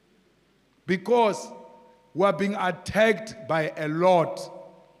 Because we are being attacked by a lot.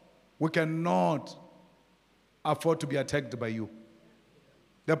 We cannot afford to be attacked by you.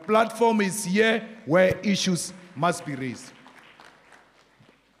 The platform is here where issues must be raised.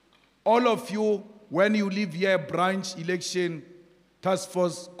 All of you, when you leave here, branch, election, task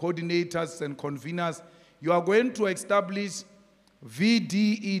force coordinators and conveners, you are going to establish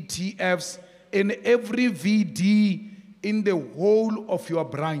VDETFs in every VD in the whole of your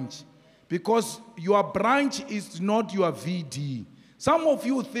branch. Because your branch is not your VD. Some of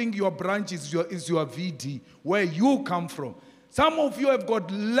you think your branch is your VD, where you come from. Some of you have got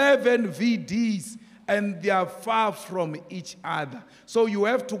 11 VDs and they are far from each other. So you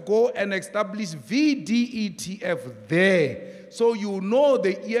have to go and establish VDETF there. So you know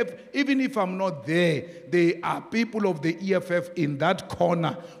the EF, even if I'm not there, there are people of the EFF in that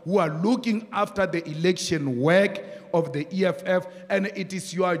corner who are looking after the election work of the EFF, and it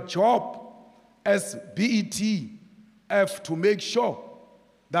is your job as BETF to make sure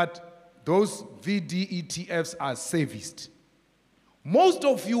that those VDETFs are serviced. Most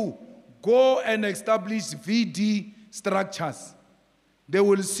of you go and establish VD structures. They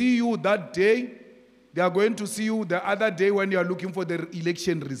will see you that day. They are going to see you the other day when you are looking for the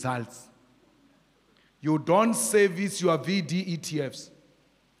election results. You don't service your VDETFs.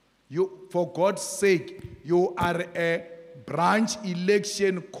 You, for God's sake, you are a branch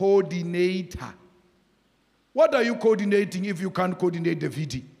election coordinator. What are you coordinating if you can't coordinate the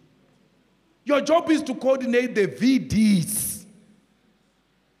VD? Your job is to coordinate the VDs.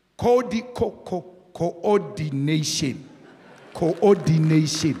 Coordination.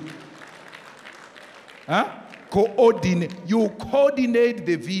 Coordination. Huh? Coordinate. You coordinate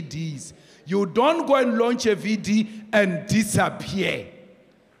the VDs. You don't go and launch a VD and disappear.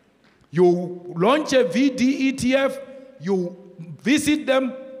 You launch a VDETF, you visit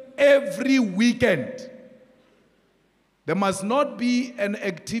them every weekend. There must not be an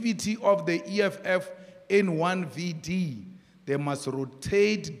activity of the EFF in one VD. They must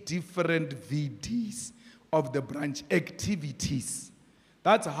rotate different VDs of the branch activities.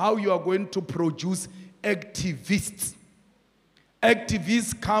 That's how you are going to produce activists.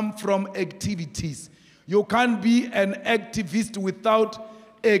 Activists come from activities. You can't be an activist without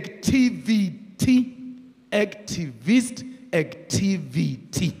activity. Activist,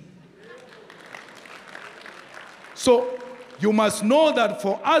 activity. So you must know that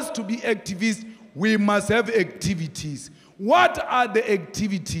for us to be activists, we must have activities. What are the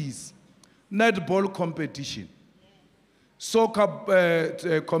activities? Netball competition,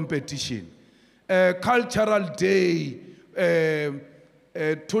 soccer competition, cultural day,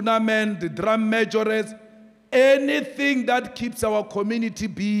 tournament, drum majors, anything that keeps our community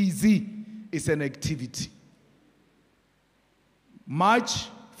busy is an activity. March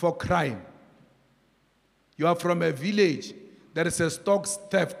for crime. You are from a village, there is a stock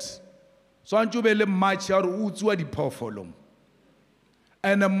theft. So anjubele march ya utswa diphoofolo.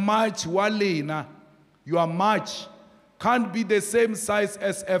 And a march walena, your march can't be the same size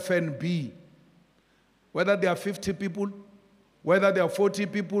as FNB. Whether there are 50 people, whether there are 40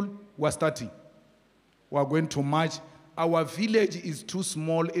 people, we're starting. We're going to march. Our village is too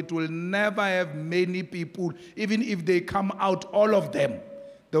small. It will never have many people. Even if they come out, all of them,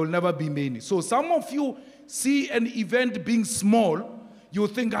 there will never be many. So some of you see an event being small, you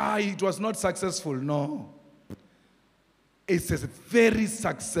think, it was not successful. No. It's a very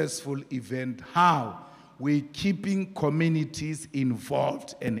successful event. How? We're keeping communities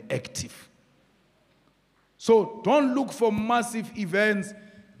involved and active. So don't look for massive events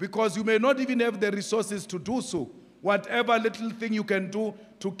because you may not even have the resources to do so. Whatever little thing you can do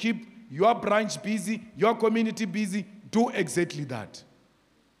to keep your branch busy, your community busy, do exactly that.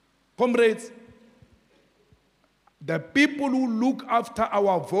 Comrades, the people who look after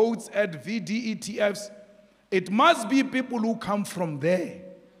our votes at VDETFs, it must be people who come from there.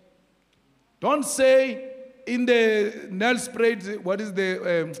 Don't say in the Nelspruit, what is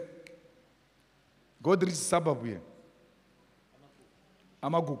the Godrich suburb here?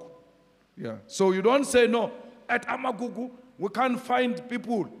 Amagugu. Yeah. So you don't say, no, at Amagugu, we can't find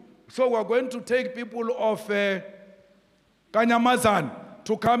people. So we're going to take people of Kanyamazan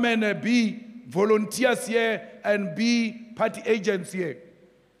to come and be volunteers here and be party agents here.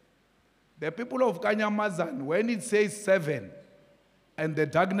 The people of Kanyamazan, when it says 7 and the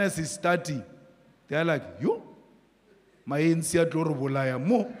darkness is starting, they're like, you?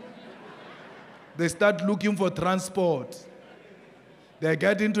 They start looking for transport. They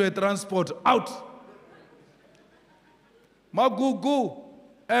get into a transport, out. Magugu,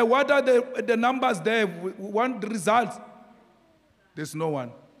 what are the numbers there? We want the results. There's no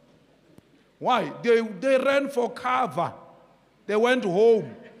one. Why? They ran for cover. They went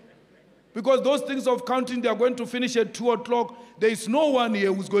home. Because those things of counting, they are going to finish at 2 o'clock. There is no one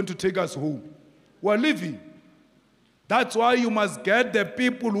here who's going to take us home. We're leaving. That's why you must get the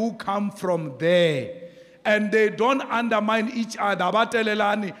people who come from there. And they don't undermine each other.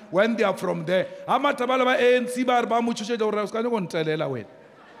 Abatelelani when they are from there. Amatabala ba ANC ba re ba mo tshoshetsa gore o ska go ntelela wena.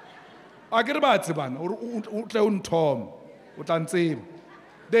 A ke re ba tsebana o tle o nthoma o tla ntseba.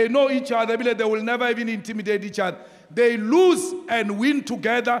 They know each other, they will never even intimidate each other. They lose and win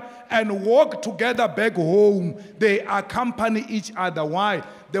together and walk together back home. They accompany each other. Why?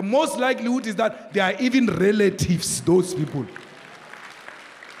 The most likelihood is that they are even relatives, those people.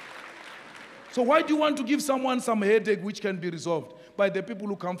 So why do you want to give someone some headache which can be resolved by the people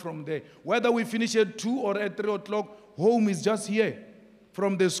who come from there? Whether we finish at 2 or at 3 o'clock, home is just here.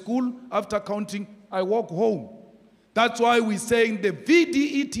 From the school, after counting, I walk home. That's why we're saying the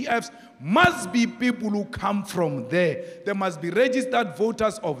VDETFs must be people who come from there. There must be registered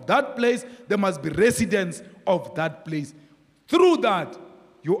voters of that place. There must be residents of that place. Through that,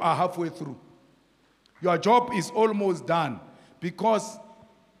 you are halfway through. Your job is almost done. Because,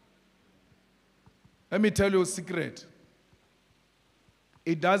 let me tell you a secret.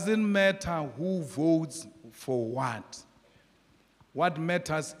 It doesn't matter who votes for what. What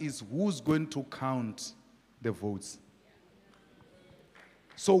matters is who's going to count the votes.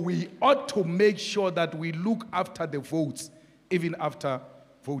 So we ought to make sure that we look after the votes, even after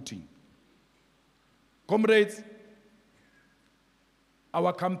voting. Comrades,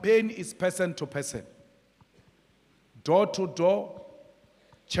 our campaign is person to person, door to door,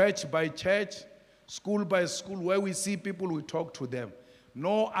 church by church, school by school. Where we see people, we talk to them.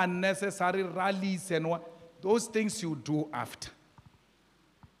 No unnecessary rallies and what. Those things you do after.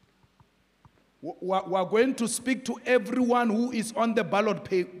 We're going to speak to everyone who is on the ballot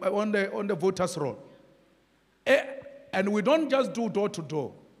paper, on the voters' roll. And we don't just do door to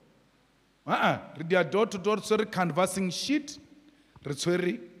door. They are door to door, sorry, canvassing sheet,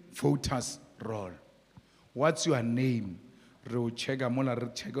 sorry, voters' roll. What's your name? You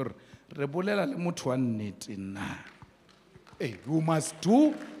must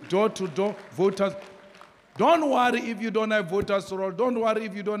do door to door voters. Don't worry if you don't have voters roll. Don't worry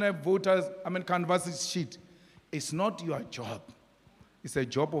if you don't have canvassing sheet. It's not your job. It's a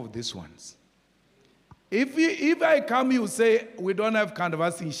job of these ones. If I come, you say we don't have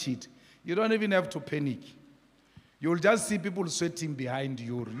canvassing sheet, you don't even have to panic. You'll just see people sweating behind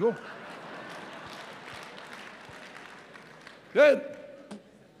you.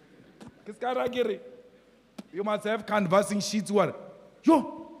 You must have canvassing sheets. Where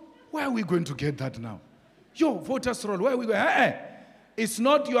are we going to get that now? Voters roll, where are we going? It's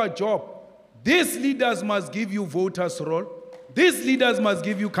not your job. These leaders must give you voters roll. These leaders must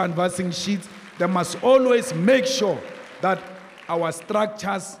give you canvassing sheets. They must always make sure that our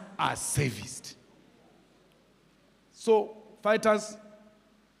structures are serviced. So, fighters,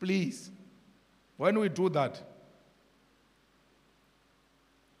 please, when we do that,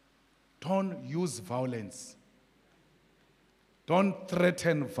 don't use violence. Don't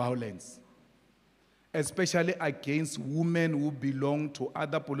threaten violence, especially against women who belong to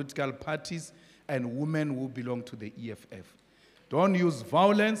other political parties and women who belong to the EFF. Don't use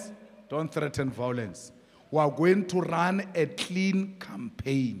violence, don't threaten violence. We are going to run a clean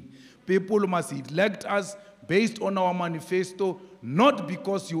campaign. People must elect us based on our manifesto, not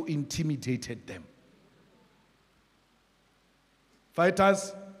because you intimidated them.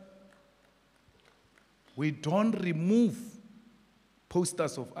 Fighters, we don't remove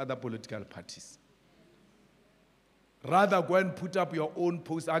posters of other political parties. Rather, go and put up your own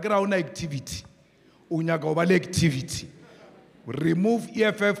poster. Agra own activity. Activity. Remove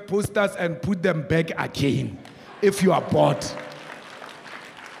EFF posters and put them back again if you are bored.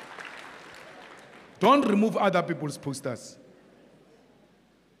 Don't remove other people's posters.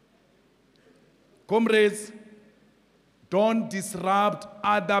 Comrades, don't disrupt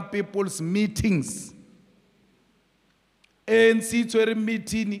other people's meetings. ANC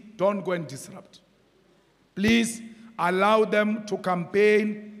meeting, don't go and disrupt. Please allow them to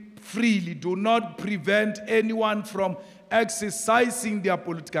campaign freely. Do not prevent anyone from exercising their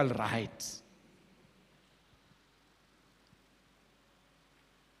political rights.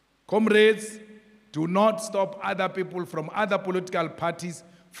 Comrades, do not stop other people from other political parties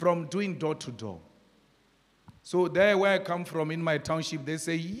from doing door to door. So there where I come from in my township, there's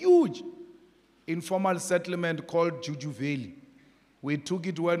a huge informal settlement called Juju Valley. We took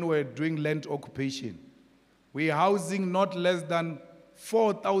it when we were doing land occupation. We're housing not less than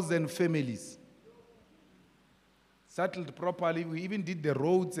 4,000 families. Settled properly. We even did the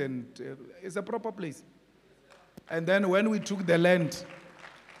roads, and it's a proper place. And then when we took the land,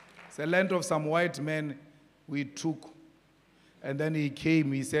 It's a land of some white men we took. And then he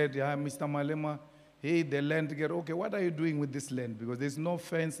came, he said, yeah, Mr. Malema, hey, the land, okay, what are you doing with this land? Because there's no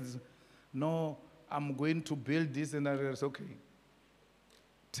fence, no, I'm going to build this and that. It's okay.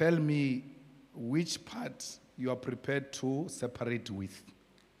 Tell me which part you are prepared to separate with.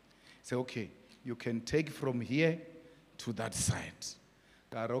 Say, okay, you can take from here to that side.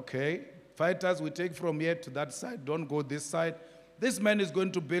 That okay, fighters, we take from here to that side, don't go this side. This man is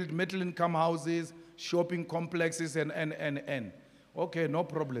going to build middle-income houses, shopping complexes, and. Okay, no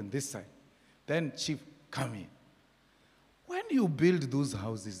problem, this side. Then, Chief, come here. When you build those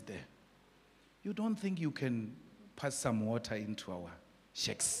houses there, you don't think you can pass some water into our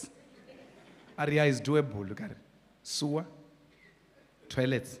shacks? Area is doable, look at it. Sewer,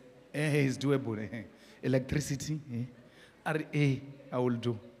 toilets, is doable. Electricity, I will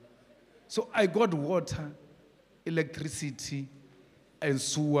do. So I got water, electricity, and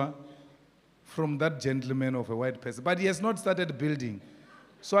sewer from that gentleman of a white person. But he has not started building.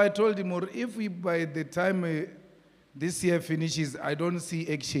 So I told him, or if we, by the time this year finishes, I don't see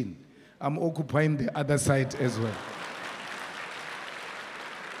action, I'm occupying the other side as well.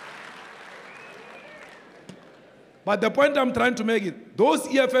 But the point I'm trying to make is, those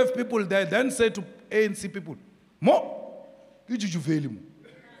EFF people there then say to ANC people, Mo,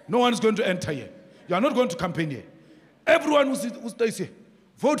 no one is going to enter here. You are not going to campaign here. Everyone who stays here,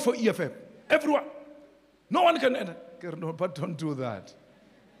 vote for EFF. Everyone. No one can enter. No, but don't do that.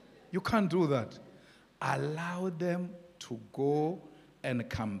 You can't do that. Allow them to go and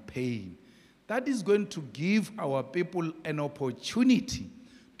campaign. That is going to give our people an opportunity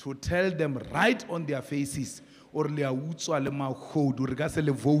to tell them right on their faces, so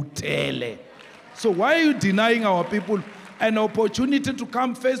why are you denying our people an opportunity to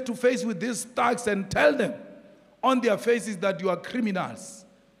come face to face with these thugs and tell them on their faces that you are criminals?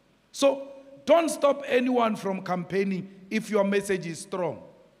 So don't stop anyone from campaigning if your message is strong.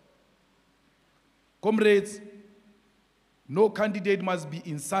 Comrades, no candidate must be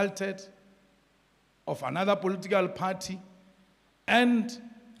insulted of another political party, and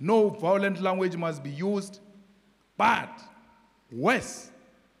no violent language must be used. But worse,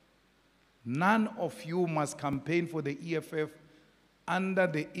 none of you must campaign for the EFF under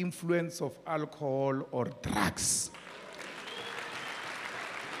the influence of alcohol or drugs.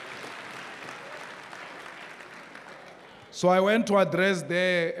 So I went to address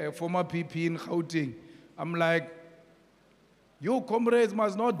the former PP in Gauteng. I'm like, you comrades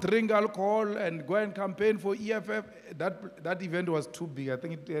must not drink alcohol and go and campaign for EFF. That event was too big. I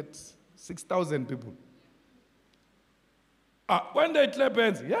think it had 6,000 people. When they clap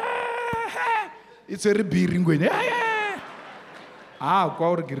hands, yeah, it's a beering going, yeah.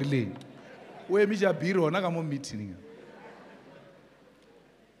 Kwa really. We misha biro na kamo meeting.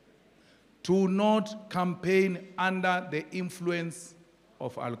 Do not campaign under the influence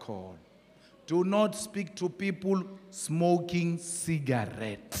of alcohol. Do not speak to people smoking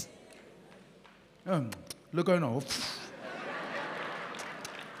cigarettes. Look at now.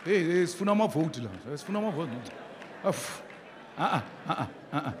 Hey, it's funama vote. It's funama vote.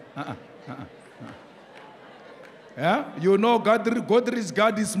 Yeah, you know, God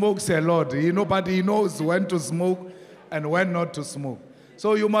smokes a lot. But he knows when to smoke and when not to smoke.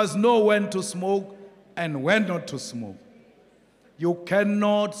 So you must know when to smoke and when not to smoke. You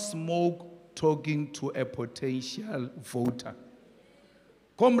cannot smoke talking to a potential voter.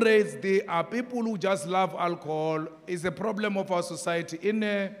 Comrades, there are people who just love alcohol. It's a problem of our society. In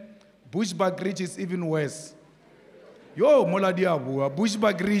Bushbuck Ridge, it's even worse. Yo, Moladiabu,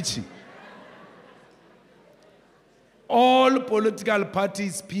 Bushbuck Ridge. All political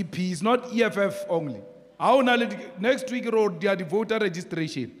parties, PPs, not EFF only. Next week, they are the voter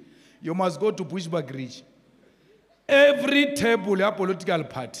registration. You must go to Bushbuck Ridge. Every table, a political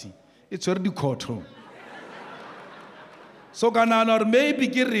party, it's already caught home. So, or maybe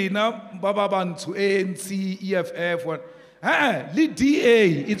Kirina, Bababantu, ANC, EFF, what? The DA,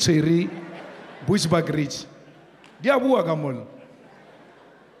 it's a Bushbuck Ridge.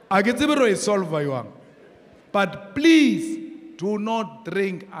 But please do not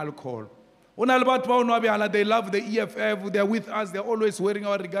drink alcohol. They love the EFF, they're with us, they're always wearing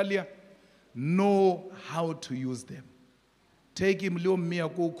our regalia. Know how to use them. Take him to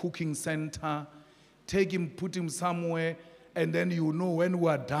Miyako cooking center, take him, put him somewhere, and then you know when we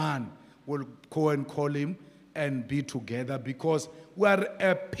are done, we'll go and call him and be together, because we are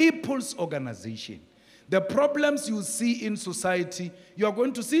a people's organization. The problems you see in society, you are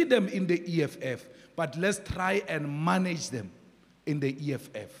going to see them in the EFF, but let's try and manage them in the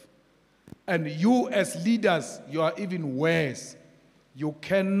EFF. And you as leaders, you are even worse. You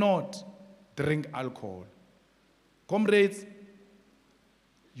cannot drink alcohol. Comrades,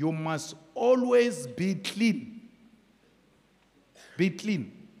 you must always be clean. Be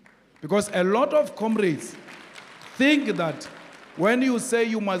clean. Because a lot of comrades think that when you say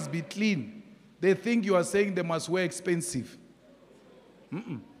you must be clean, they think you are saying they must wear expensive.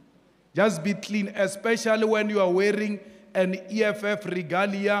 Just be clean, especially when you are wearing an EFF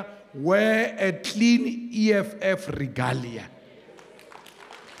regalia. Wear a clean EFF regalia.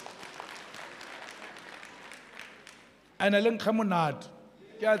 And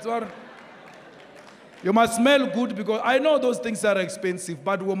you must smell good, because I know those things are expensive,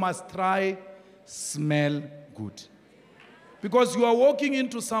 but we must try smell good. Because you are walking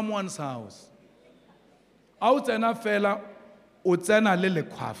into someone's house. Outsana fella, utsana lele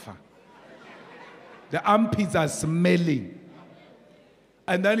kwafa. The armpits are smelling.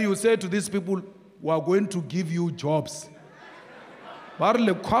 And then you say to these people, we are going to give you jobs. Bar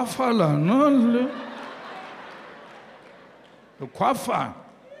le kwafa la, no le. Le kwafa.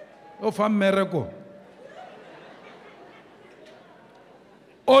 Of a miracle.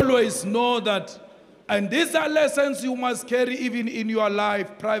 Always know that, and these are lessons you must carry even in your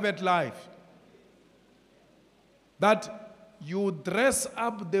life, private life. That you dress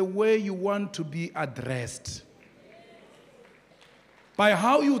up the way you want to be addressed. By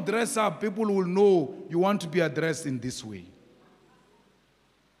how you dress up, people will know you want to be addressed in this way.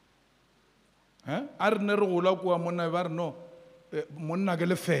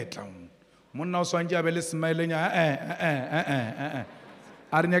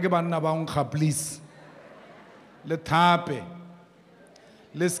 Please. Le thape.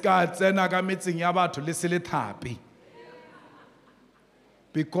 Le ska tsena ka metseng ya batho le se le thape.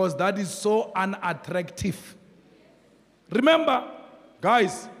 Because that is so unattractive. Remember,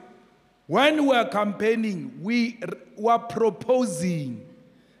 guys, when we are campaigning, we are proposing.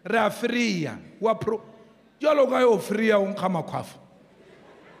 We are free. We are jalo ga yo free un kama kwafa.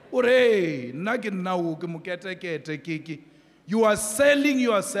 Ore na ke nna o ke mokete ke. You are selling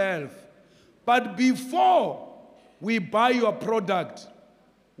yourself. But before we buy your product,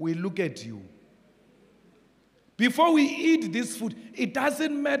 we look at you. Before we eat this food, it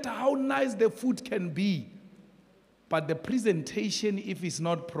doesn't matter how nice the food can be. But the presentation, if it's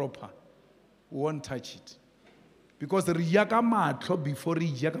not proper, we won't touch it. Because before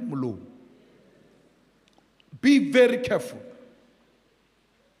be very careful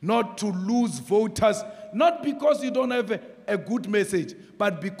not to lose voters, not because you don't have a good message,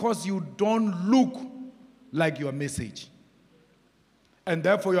 but because you don't look like your message. And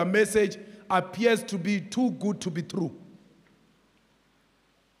therefore your message appears to be too good to be true.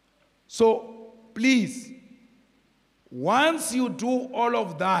 So please, once you do all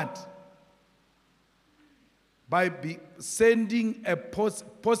of that, by sending a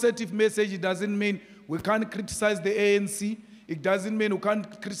positive message, it doesn't mean we can't criticize the ANC. It doesn't mean we can't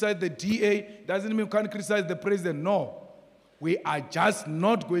criticize the DA. It doesn't mean we can't criticize the president. No. We are just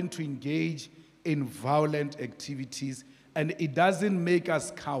not going to engage in violent activities, and it doesn't make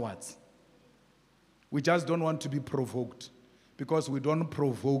us cowards. We just don't want to be provoked, because we don't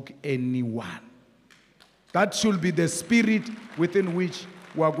provoke anyone. That should be the spirit within which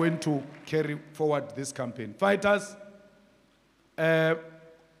we are going to carry forward this campaign. Fighters,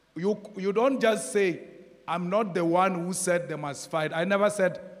 you don't just say, I'm not the one who said they must fight. I never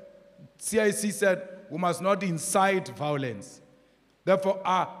said, CIC said, we must not incite violence. Therefore,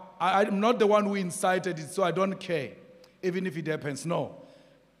 I'm not the one who incited it, so I don't care, even if it happens. No.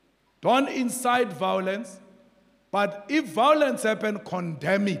 Don't incite violence, but if violence happens,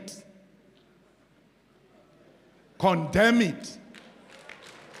 condemn it. Condemn it.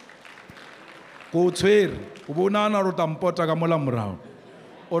 Go to or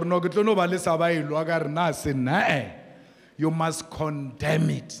no, you must condemn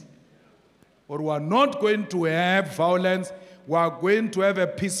it. Or we are not going to have violence, we are going to have a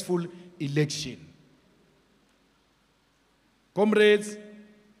peaceful election. Comrades,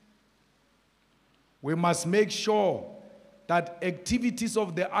 we must make sure that activities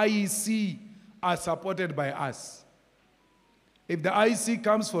of the IEC are supported by us. If the IEC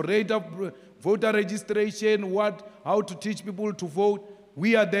comes for rate of voter registration, how to teach people to vote,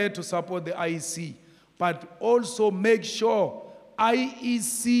 we are there to support the IEC. But also make sure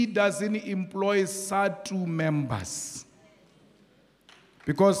IEC doesn't employ SADC members,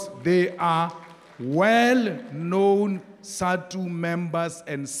 because they are well-known SADC members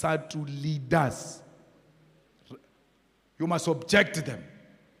and SADC leaders. You must object to them.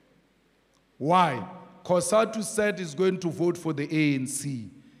 Why? Because SADC said is going to vote for the ANC.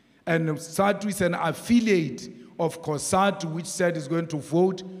 And SADC is an affiliate of COSATU which said is going to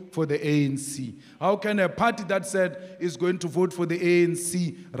vote for the ANC? How can a party that said is going to vote for the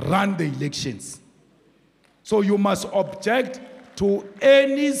ANC run the elections? So you must object to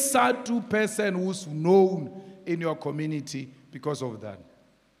any SATU person who's known in your community because of that.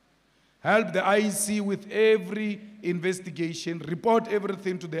 Help the IEC with every investigation, report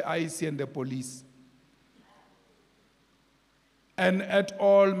everything to the IEC and the police. And at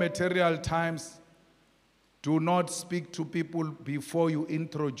all material times, do not speak to people before you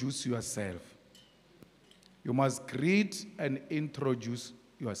introduce yourself. You must greet and introduce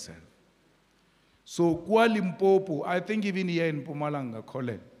yourself. So, Kuala Limpopo, I think even here in Mpumalanga,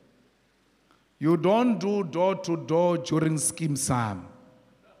 Colin, you don't do door-to-door during Scheme Sam.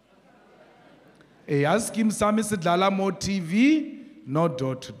 Scheme Sam is Dalamo TV, not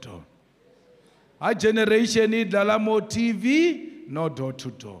door-to-door. Our generation need Dalamo TV, not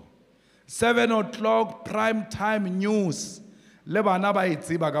door-to-door. 7 o'clock prime time news. Lebana ba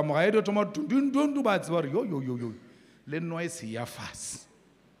itsiba ka mo ga edo toma ndundu ba tsiba yo le noise ya fast.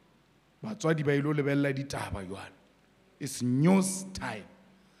 Batswadi ba ilo lebella ditaba yona. It's news time.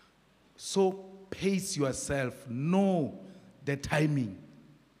 So pace yourself. Know the timing.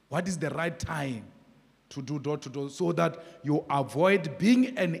 What is the right time to do door to door so that you avoid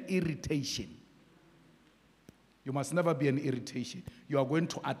being an irritation? You must never be an irritation. You are going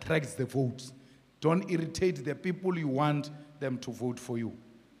to attract the votes. Don't irritate the people you want them to vote for you.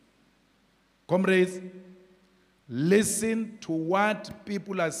 Comrades, listen to what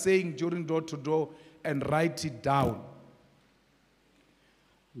people are saying during door-to-door and write it down.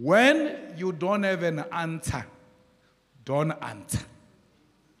 When you don't have an answer, don't answer.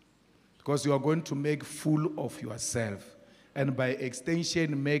 Because you are going to make fool of yourself. And by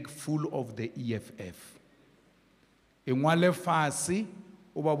extension, make fool of the EFF. Ingwale fasi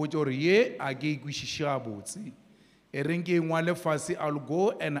uba butjori ye age ikwishisha botse erenge ingwale fasi. I'll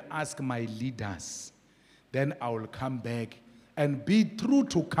go and ask my leaders, then I will come back and be true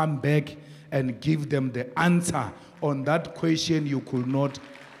to come back and give them the answer on that question you could not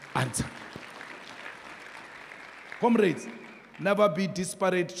answer. Comrades, never be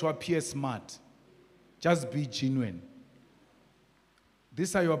disparate to appear smart. Just be genuine.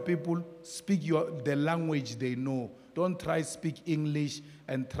 These are your people. Speak the language they know. Don't try to speak English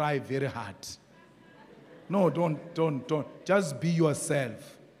and try very hard. No, don't. Just be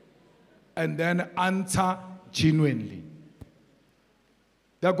yourself. And then answer genuinely.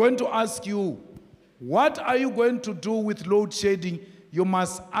 They're going to ask you, what are you going to do with load shedding? You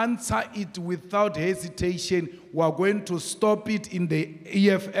must answer it without hesitation. We are going to stop it in the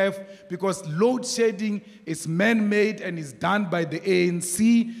EFF because load shedding is man-made and is done by the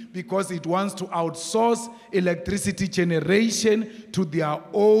ANC because it wants to outsource electricity generation to their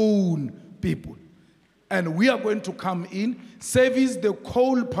own people. And we are going to come in, service the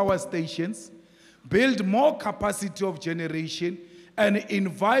coal power stations, build more capacity of generation, and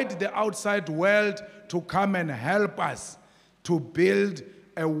invite the outside world to come and help us to build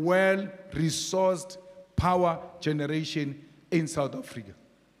a well-resourced power generation in South Africa.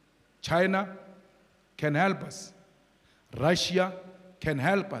 China can help us. Russia can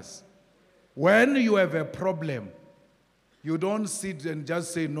help us. When you have a problem, you don't sit and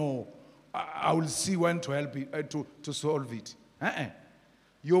just say, no, I will see when to help it, to solve it.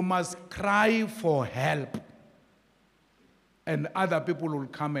 You must cry for help, and other people will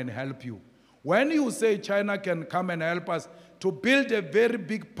come and help you. When you say China can come and help us to build a very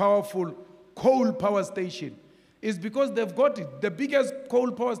big, powerful coal power station, it's because they've got it. The biggest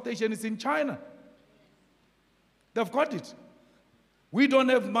coal power station is in China. They've got it. We don't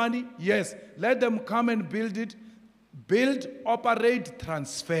have money. Yes, let them come and build it. Build, operate,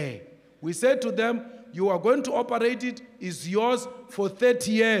 transfer. We said to them, you are going to operate it, it's yours for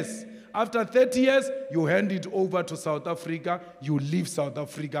 30 years. After 30 years, you hand it over to South Africa, you leave South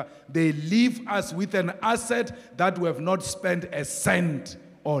Africa. They leave us with an asset that we have not spent a cent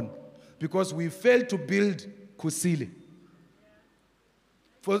on because we failed to build Kusile.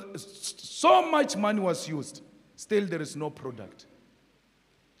 For so much money was used, still there is no product.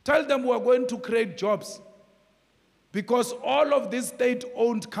 Tell them we are going to create jobs because all of these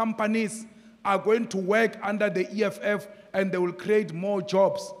state-owned companies are going to work under the EFF and they will create more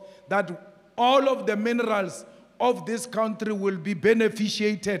jobs. That all of the minerals of this country will be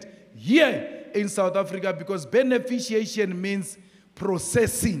beneficiated here in South Africa because beneficiation means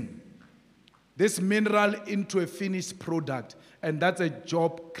processing this mineral into a finished product, and that's a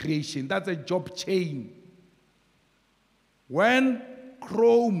job creation, that's a job chain. When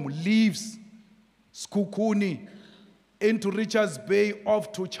chrome leaves Skukuni into Richards Bay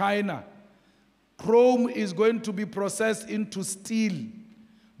off to China, chrome is going to be processed into steel.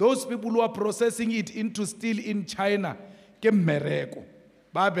 Those people who are processing it into steel in China, ke mmereko.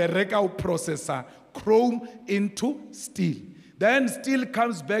 Ba bereka o processor chrome into steel. Then steel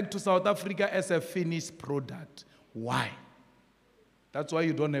comes back to South Africa as a finished product. Why? That's why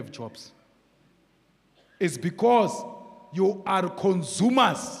you don't have jobs. It's because you are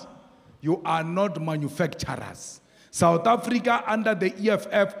consumers. You are not manufacturers. South Africa under the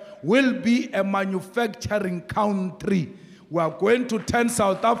EFF will be a manufacturing country. We are going to turn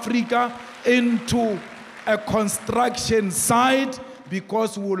South Africa into a construction site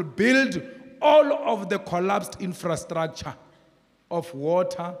because we will build all of the collapsed infrastructure of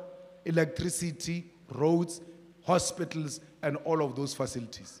water, electricity, roads, hospitals, and all of those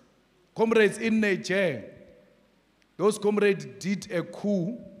facilities. Comrades in Niger, those comrades did a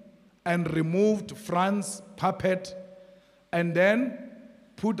coup and removed France's puppet and then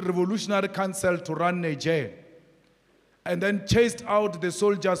put Revolutionary Council to run Niger and then chased out the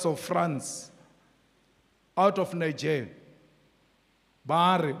soldiers of France out of Niger.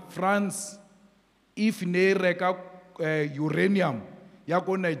 But France, if they reka uranium, ya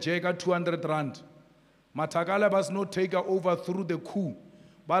go Niger ka 200 rand. Matakala was not taken over through the coup.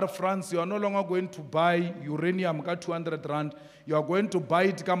 But France, you are no longer going to buy uranium at 200 rand. You are going to buy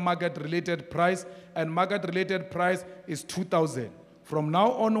it at market-related price, and market-related price is 2,000. From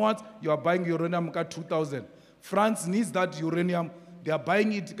now onwards, you are buying uranium at 2,000. France needs that uranium. They are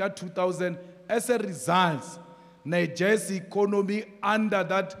buying it at 2,000. As a result, Niger's economy under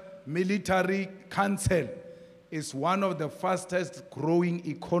that military council is one of the fastest growing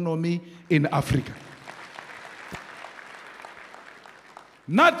economy in Africa.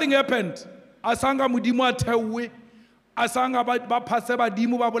 Nothing happened. Asanga mudimu atewe, asanga ba phase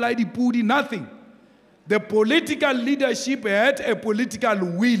badimu ba bolai dipudi, nothing. The political leadership had a political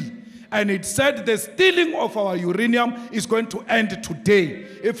will, and it said the stealing of our uranium is going to end today.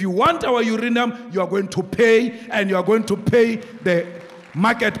 If you want our uranium, you are going to pay, and you are going to pay the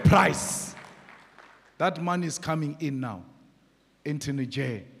market price. That money is coming in now into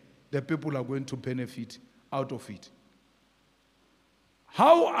Niger. The people are going to benefit out of it.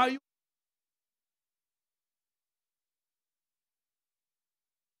 How are you?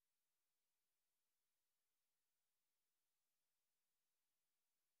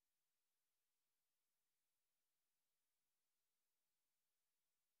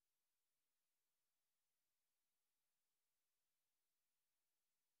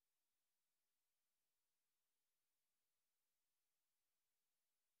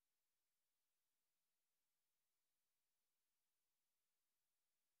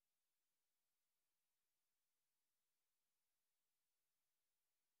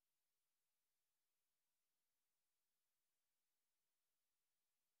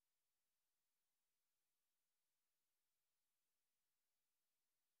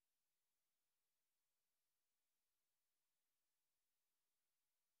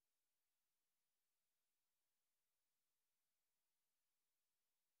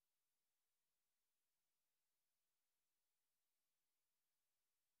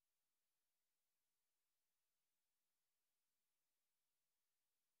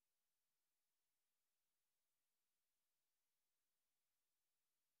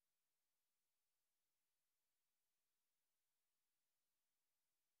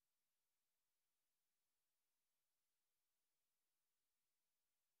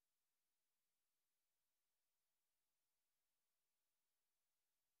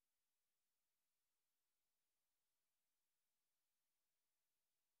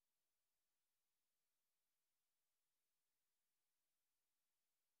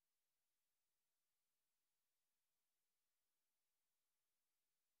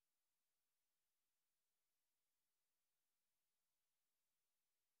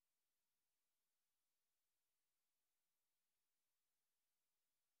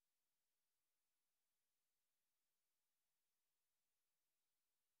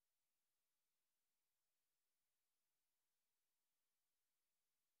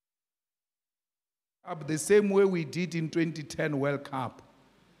 Up the same way we did in 2010 World Cup.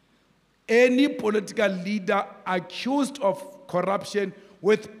 Any political leader accused of corruption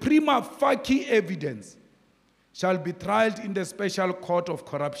with prima facie evidence shall be tried in the special court of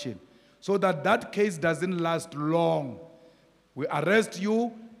corruption so that that case doesn't last long. We arrest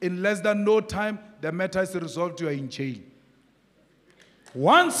you, in less than no time, the matter is resolved, you are in jail.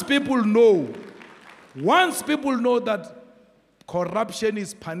 Once people know that corruption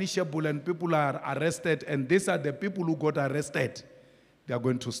is punishable and people are arrested, and these are the people who got arrested, they are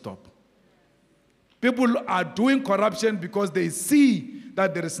going to stop. People are doing corruption because they see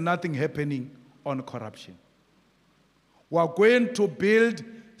that there is nothing happening on corruption. We are going to build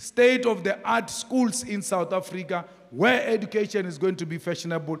state-of-the-art schools in South Africa where education is going to be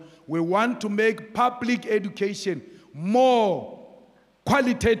fashionable. We want to make public education more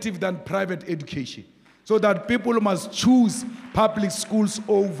qualitative than private education, so that people must choose public schools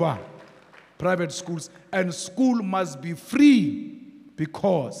over private schools, and school must be free,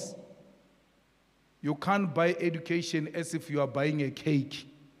 because you can't buy education as if you are buying a cake.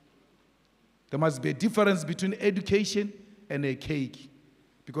 There must be a difference between education and a cake,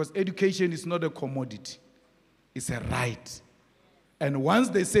 because education is not a commodity, it's a right. And once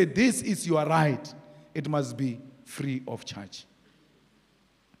they say this is your right, it must be free of charge.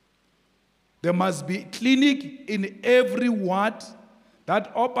 There must be a clinic in every ward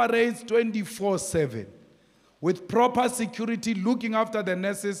that operates 24/7 with proper security, looking after the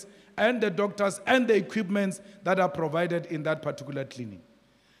nurses and the doctors and the equipments that are provided in that particular clinic.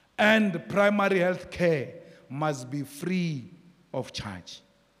 And primary health care must be free of charge.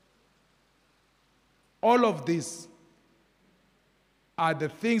 All of these are the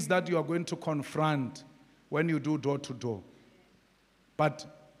things that you are going to confront when you do door-to-door. But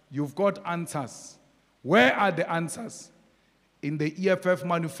you've got answers. Where are the answers? In the EFF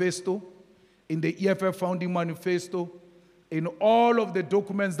manifesto, in the EFF founding manifesto, in all of the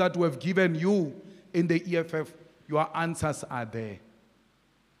documents that we have given you in the EFF, your answers are there.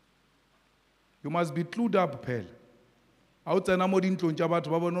 You must be clued up, Pel. Outsana mo dintlong tsa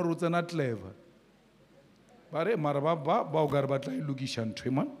batho ba bona re tsena clever. Bare mara ba o ka re ba tla ilukisha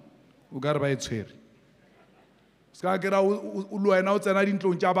ntwe man. O ka re ba e tshwere. Ska ke ra o lwena o tsena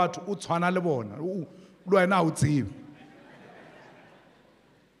dintlong tsa batho o tshwana le bona. Lwena o tsebe.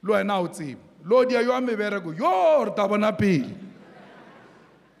 Lwena o tsebe. Lo dia yo mebereko yo re ta bona pele.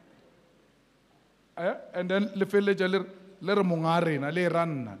 And then le feleja le re monga rena le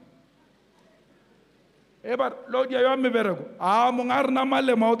ranna. Eba lo dia yo mebereko monga rena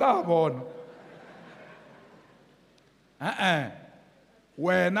Malema o ta bona.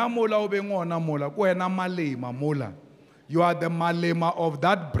 Wena mola o be ngona mola ko wena Malema mola. You are the Malema of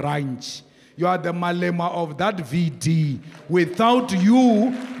that branch. You are the Malema of that VD. Without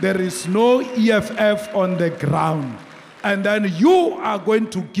you, there is no EFF on the ground. And then you are going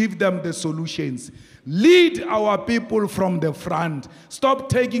to give them the solutions. Lead our people from the front. Stop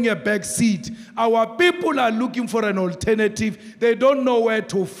taking a back seat. Our people are looking for an alternative. They don't know where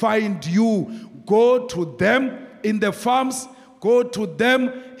to find you. Go to them in the farms. Go to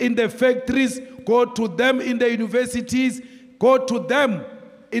them in the factories. Go to them in the universities. Go to them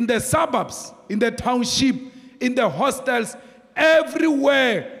in the suburbs, in the township, in the hostels,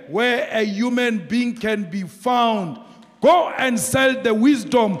 everywhere where a human being can be found. Go and sell the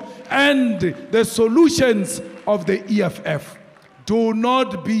wisdom and the solutions of the EFF. Do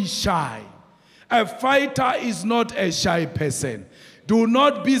not be shy. A fighter is not a shy person. Do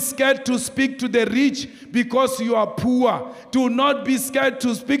not be scared to speak to the rich because you are poor. Do not be scared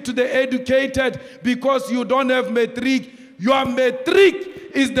to speak to the educated because you don't have matric. Your matric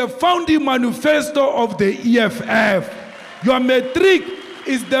is the founding manifesto of the EFF. Your matric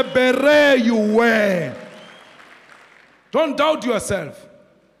is the beret you wear. Don't doubt yourself.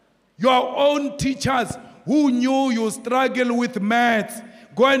 Your own teachers who knew you struggle with maths,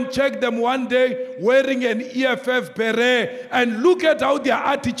 go and check them one day wearing an EFF beret and look at how their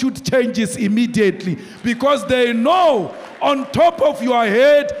attitude changes immediately, because they know on top of your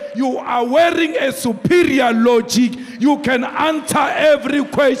head you are wearing a superior logic. You can answer every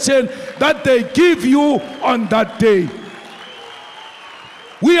question that they give you on that day.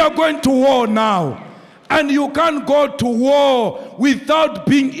 We are going to war now. And you can't go to war without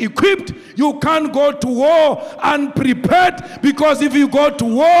being equipped. You can't go to war unprepared, because if you go to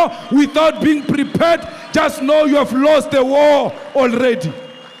war without being prepared, just know you have lost the war already.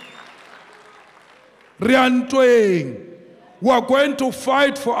 Riantweng. We are going to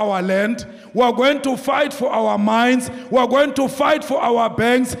fight for our land. We are going to fight for our mines. We are going to fight for our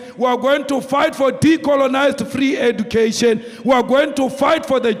banks. We are going to fight for decolonized free education. We are going to fight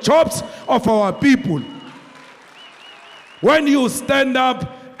for the jobs of our people. When you stand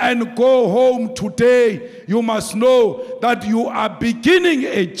up and go home today, you must know that you are beginning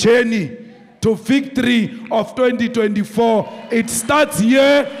a journey to victory of 2024. It starts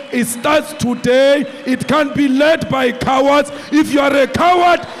here, it starts today. It can't be led by cowards. If you are a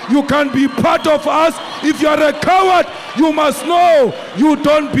coward, you can't be part of us. If you are a coward, you must know you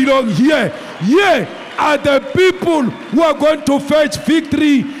don't belong here. Here are the people who are going to fetch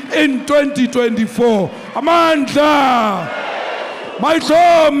victory in 2024. Amandla! My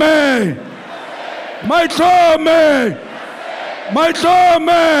man! My man! My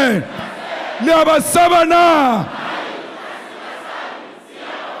man! Liyabasaba na?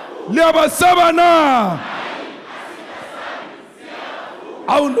 Liyabasaba na?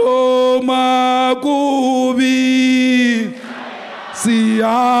 Awunoma kubi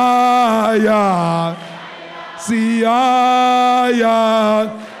siyaya siyaya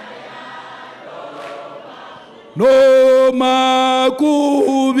noma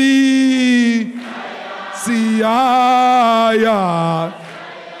kubi siyaya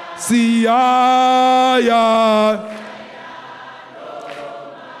siyaya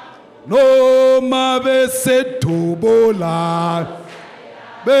noma besedubola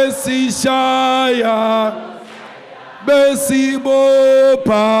besishaya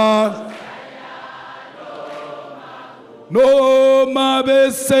besibopha noma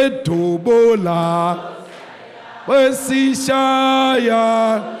besedubola besishaya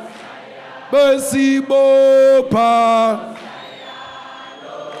besibopha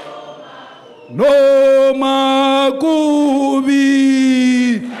noma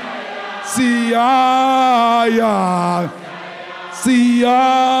kubi siyaya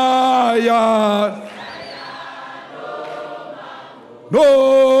siyaya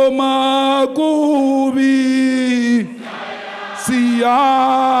noma kubi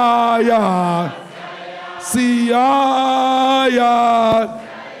siyaya siyaya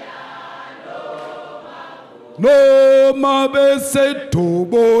noma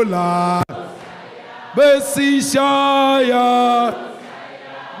besedubola besishaya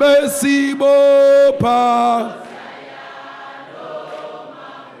besibopha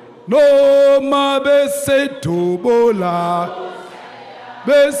noma besedubola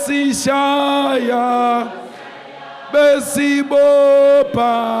besishaya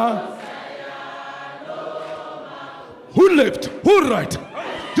besibopha. Who left? Who right?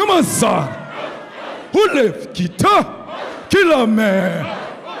 Come on, son. Who left? Kita? Killer man.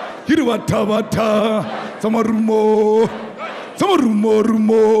 Kirwata. Samarumo.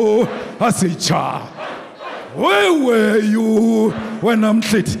 Rumo. I say, cha. Where were you when I'm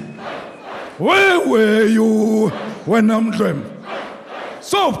sitting? Where were you when I'm dreaming?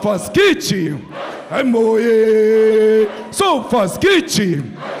 So fast, kichi. I'm oye. So fast, kichi.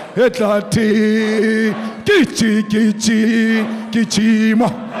 Etlati. Kichima.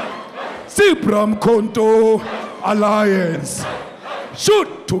 Sibram Konto Alliance.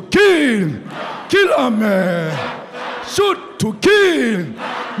 Shoot to kill. Kill a man. Shoot to kill.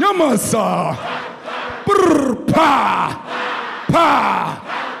 Yamasa. Brr pa.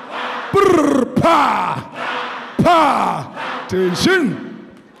 Brr pa. Tension.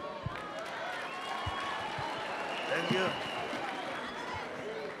 Thank you.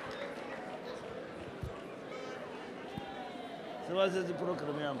 So what's the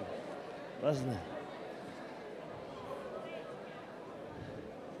program? What's that?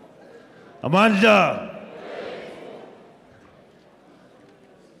 Amanda.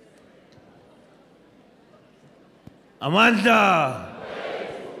 Amanda.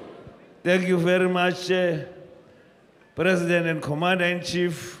 Thank you very much, President and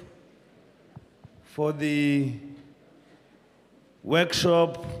Commander-in-Chief, for the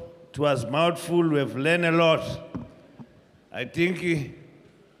workshop. It was mouthful. We've learned a lot. I think we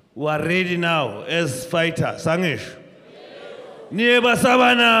are ready now as fighters. Sangish. Nieba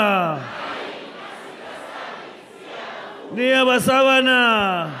Savana. Nieba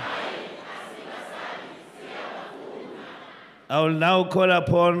Savana. I will now call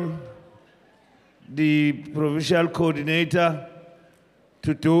upon the provincial coordinator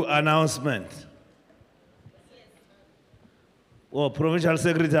to do announcement. Or provincial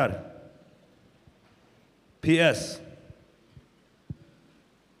secretary. PS.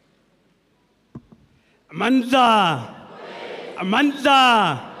 Amanda,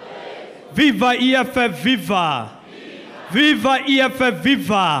 viva EFF, viva! Viva EFF,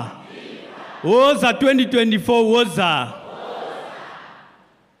 viva! Woza 2024, woza!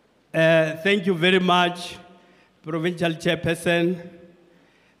 Thank you very much, Provincial Chairperson,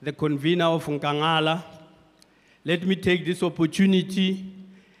 the convener of Nkangala. Let me take this opportunity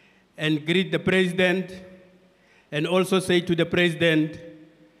and greet the President and also say to the President,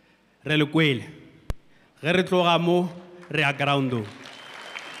 Relukwele. Let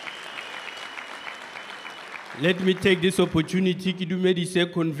me take this opportunity to do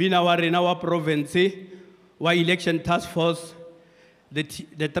convene our province, our election task force,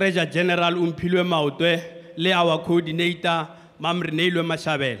 the Treasurer General Umpilwe Mautwe, our coordinator, Mamrenelwe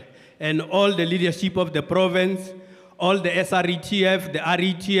Mashabel, and all the leadership of the province, all the SRETF, the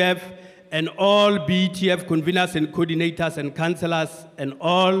RETF, and all BETF conveners and coordinators and councillors and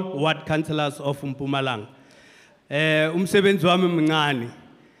all ward councillors of Mpumalanga. Umsebenzi wami mncane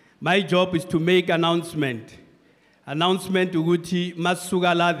My job is to make announcement. Announcement ukuthi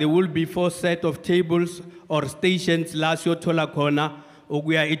masuka la there will be 4 set of tables or stations la siyothola khona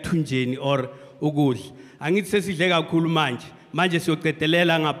okuya ethunjeni or ukudla. Angithi sesidle kakhulu manje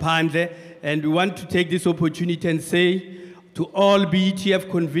siyoqedelela ngaphandle, and we want to take this opportunity and say to all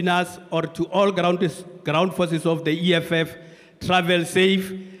BETF conveners or to all ground forces of the EFF, travel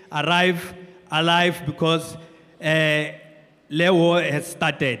safe, arrive alive, because the war has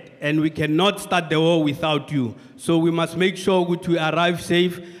started and we cannot start the war without you. So we must make sure we arrive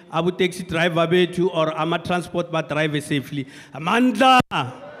safe. Abu taxi driver betu or ama transport but drive safely. Amanda!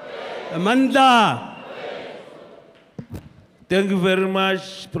 Thank you very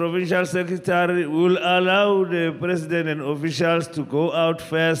much, Provincial Secretary. We will allow the President and officials to go out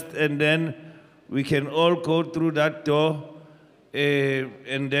first, and then we can all go through that door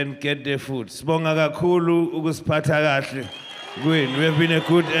and then get the food. Sibonga kakhulu ukusiphatha kahle. We have been a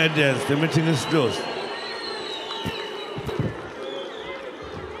good audience. The meeting is closed.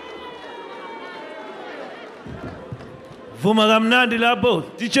 Vuma kamnandi lapho,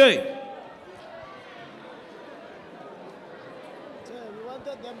 DJ.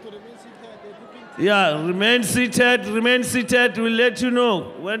 Yeah, remain seated. We'll let you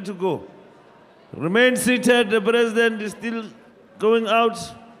know when to go. Remain seated. The president is still going out.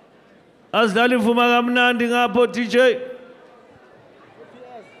 Asdali vuma kamnandi ngapho, DJ.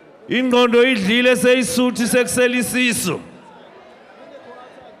 Ingqondo idlile seyisuthi sekusela isiso.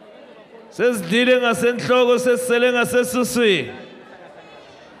 Sesidlile ngasenhloko sesisele ngasesuswini.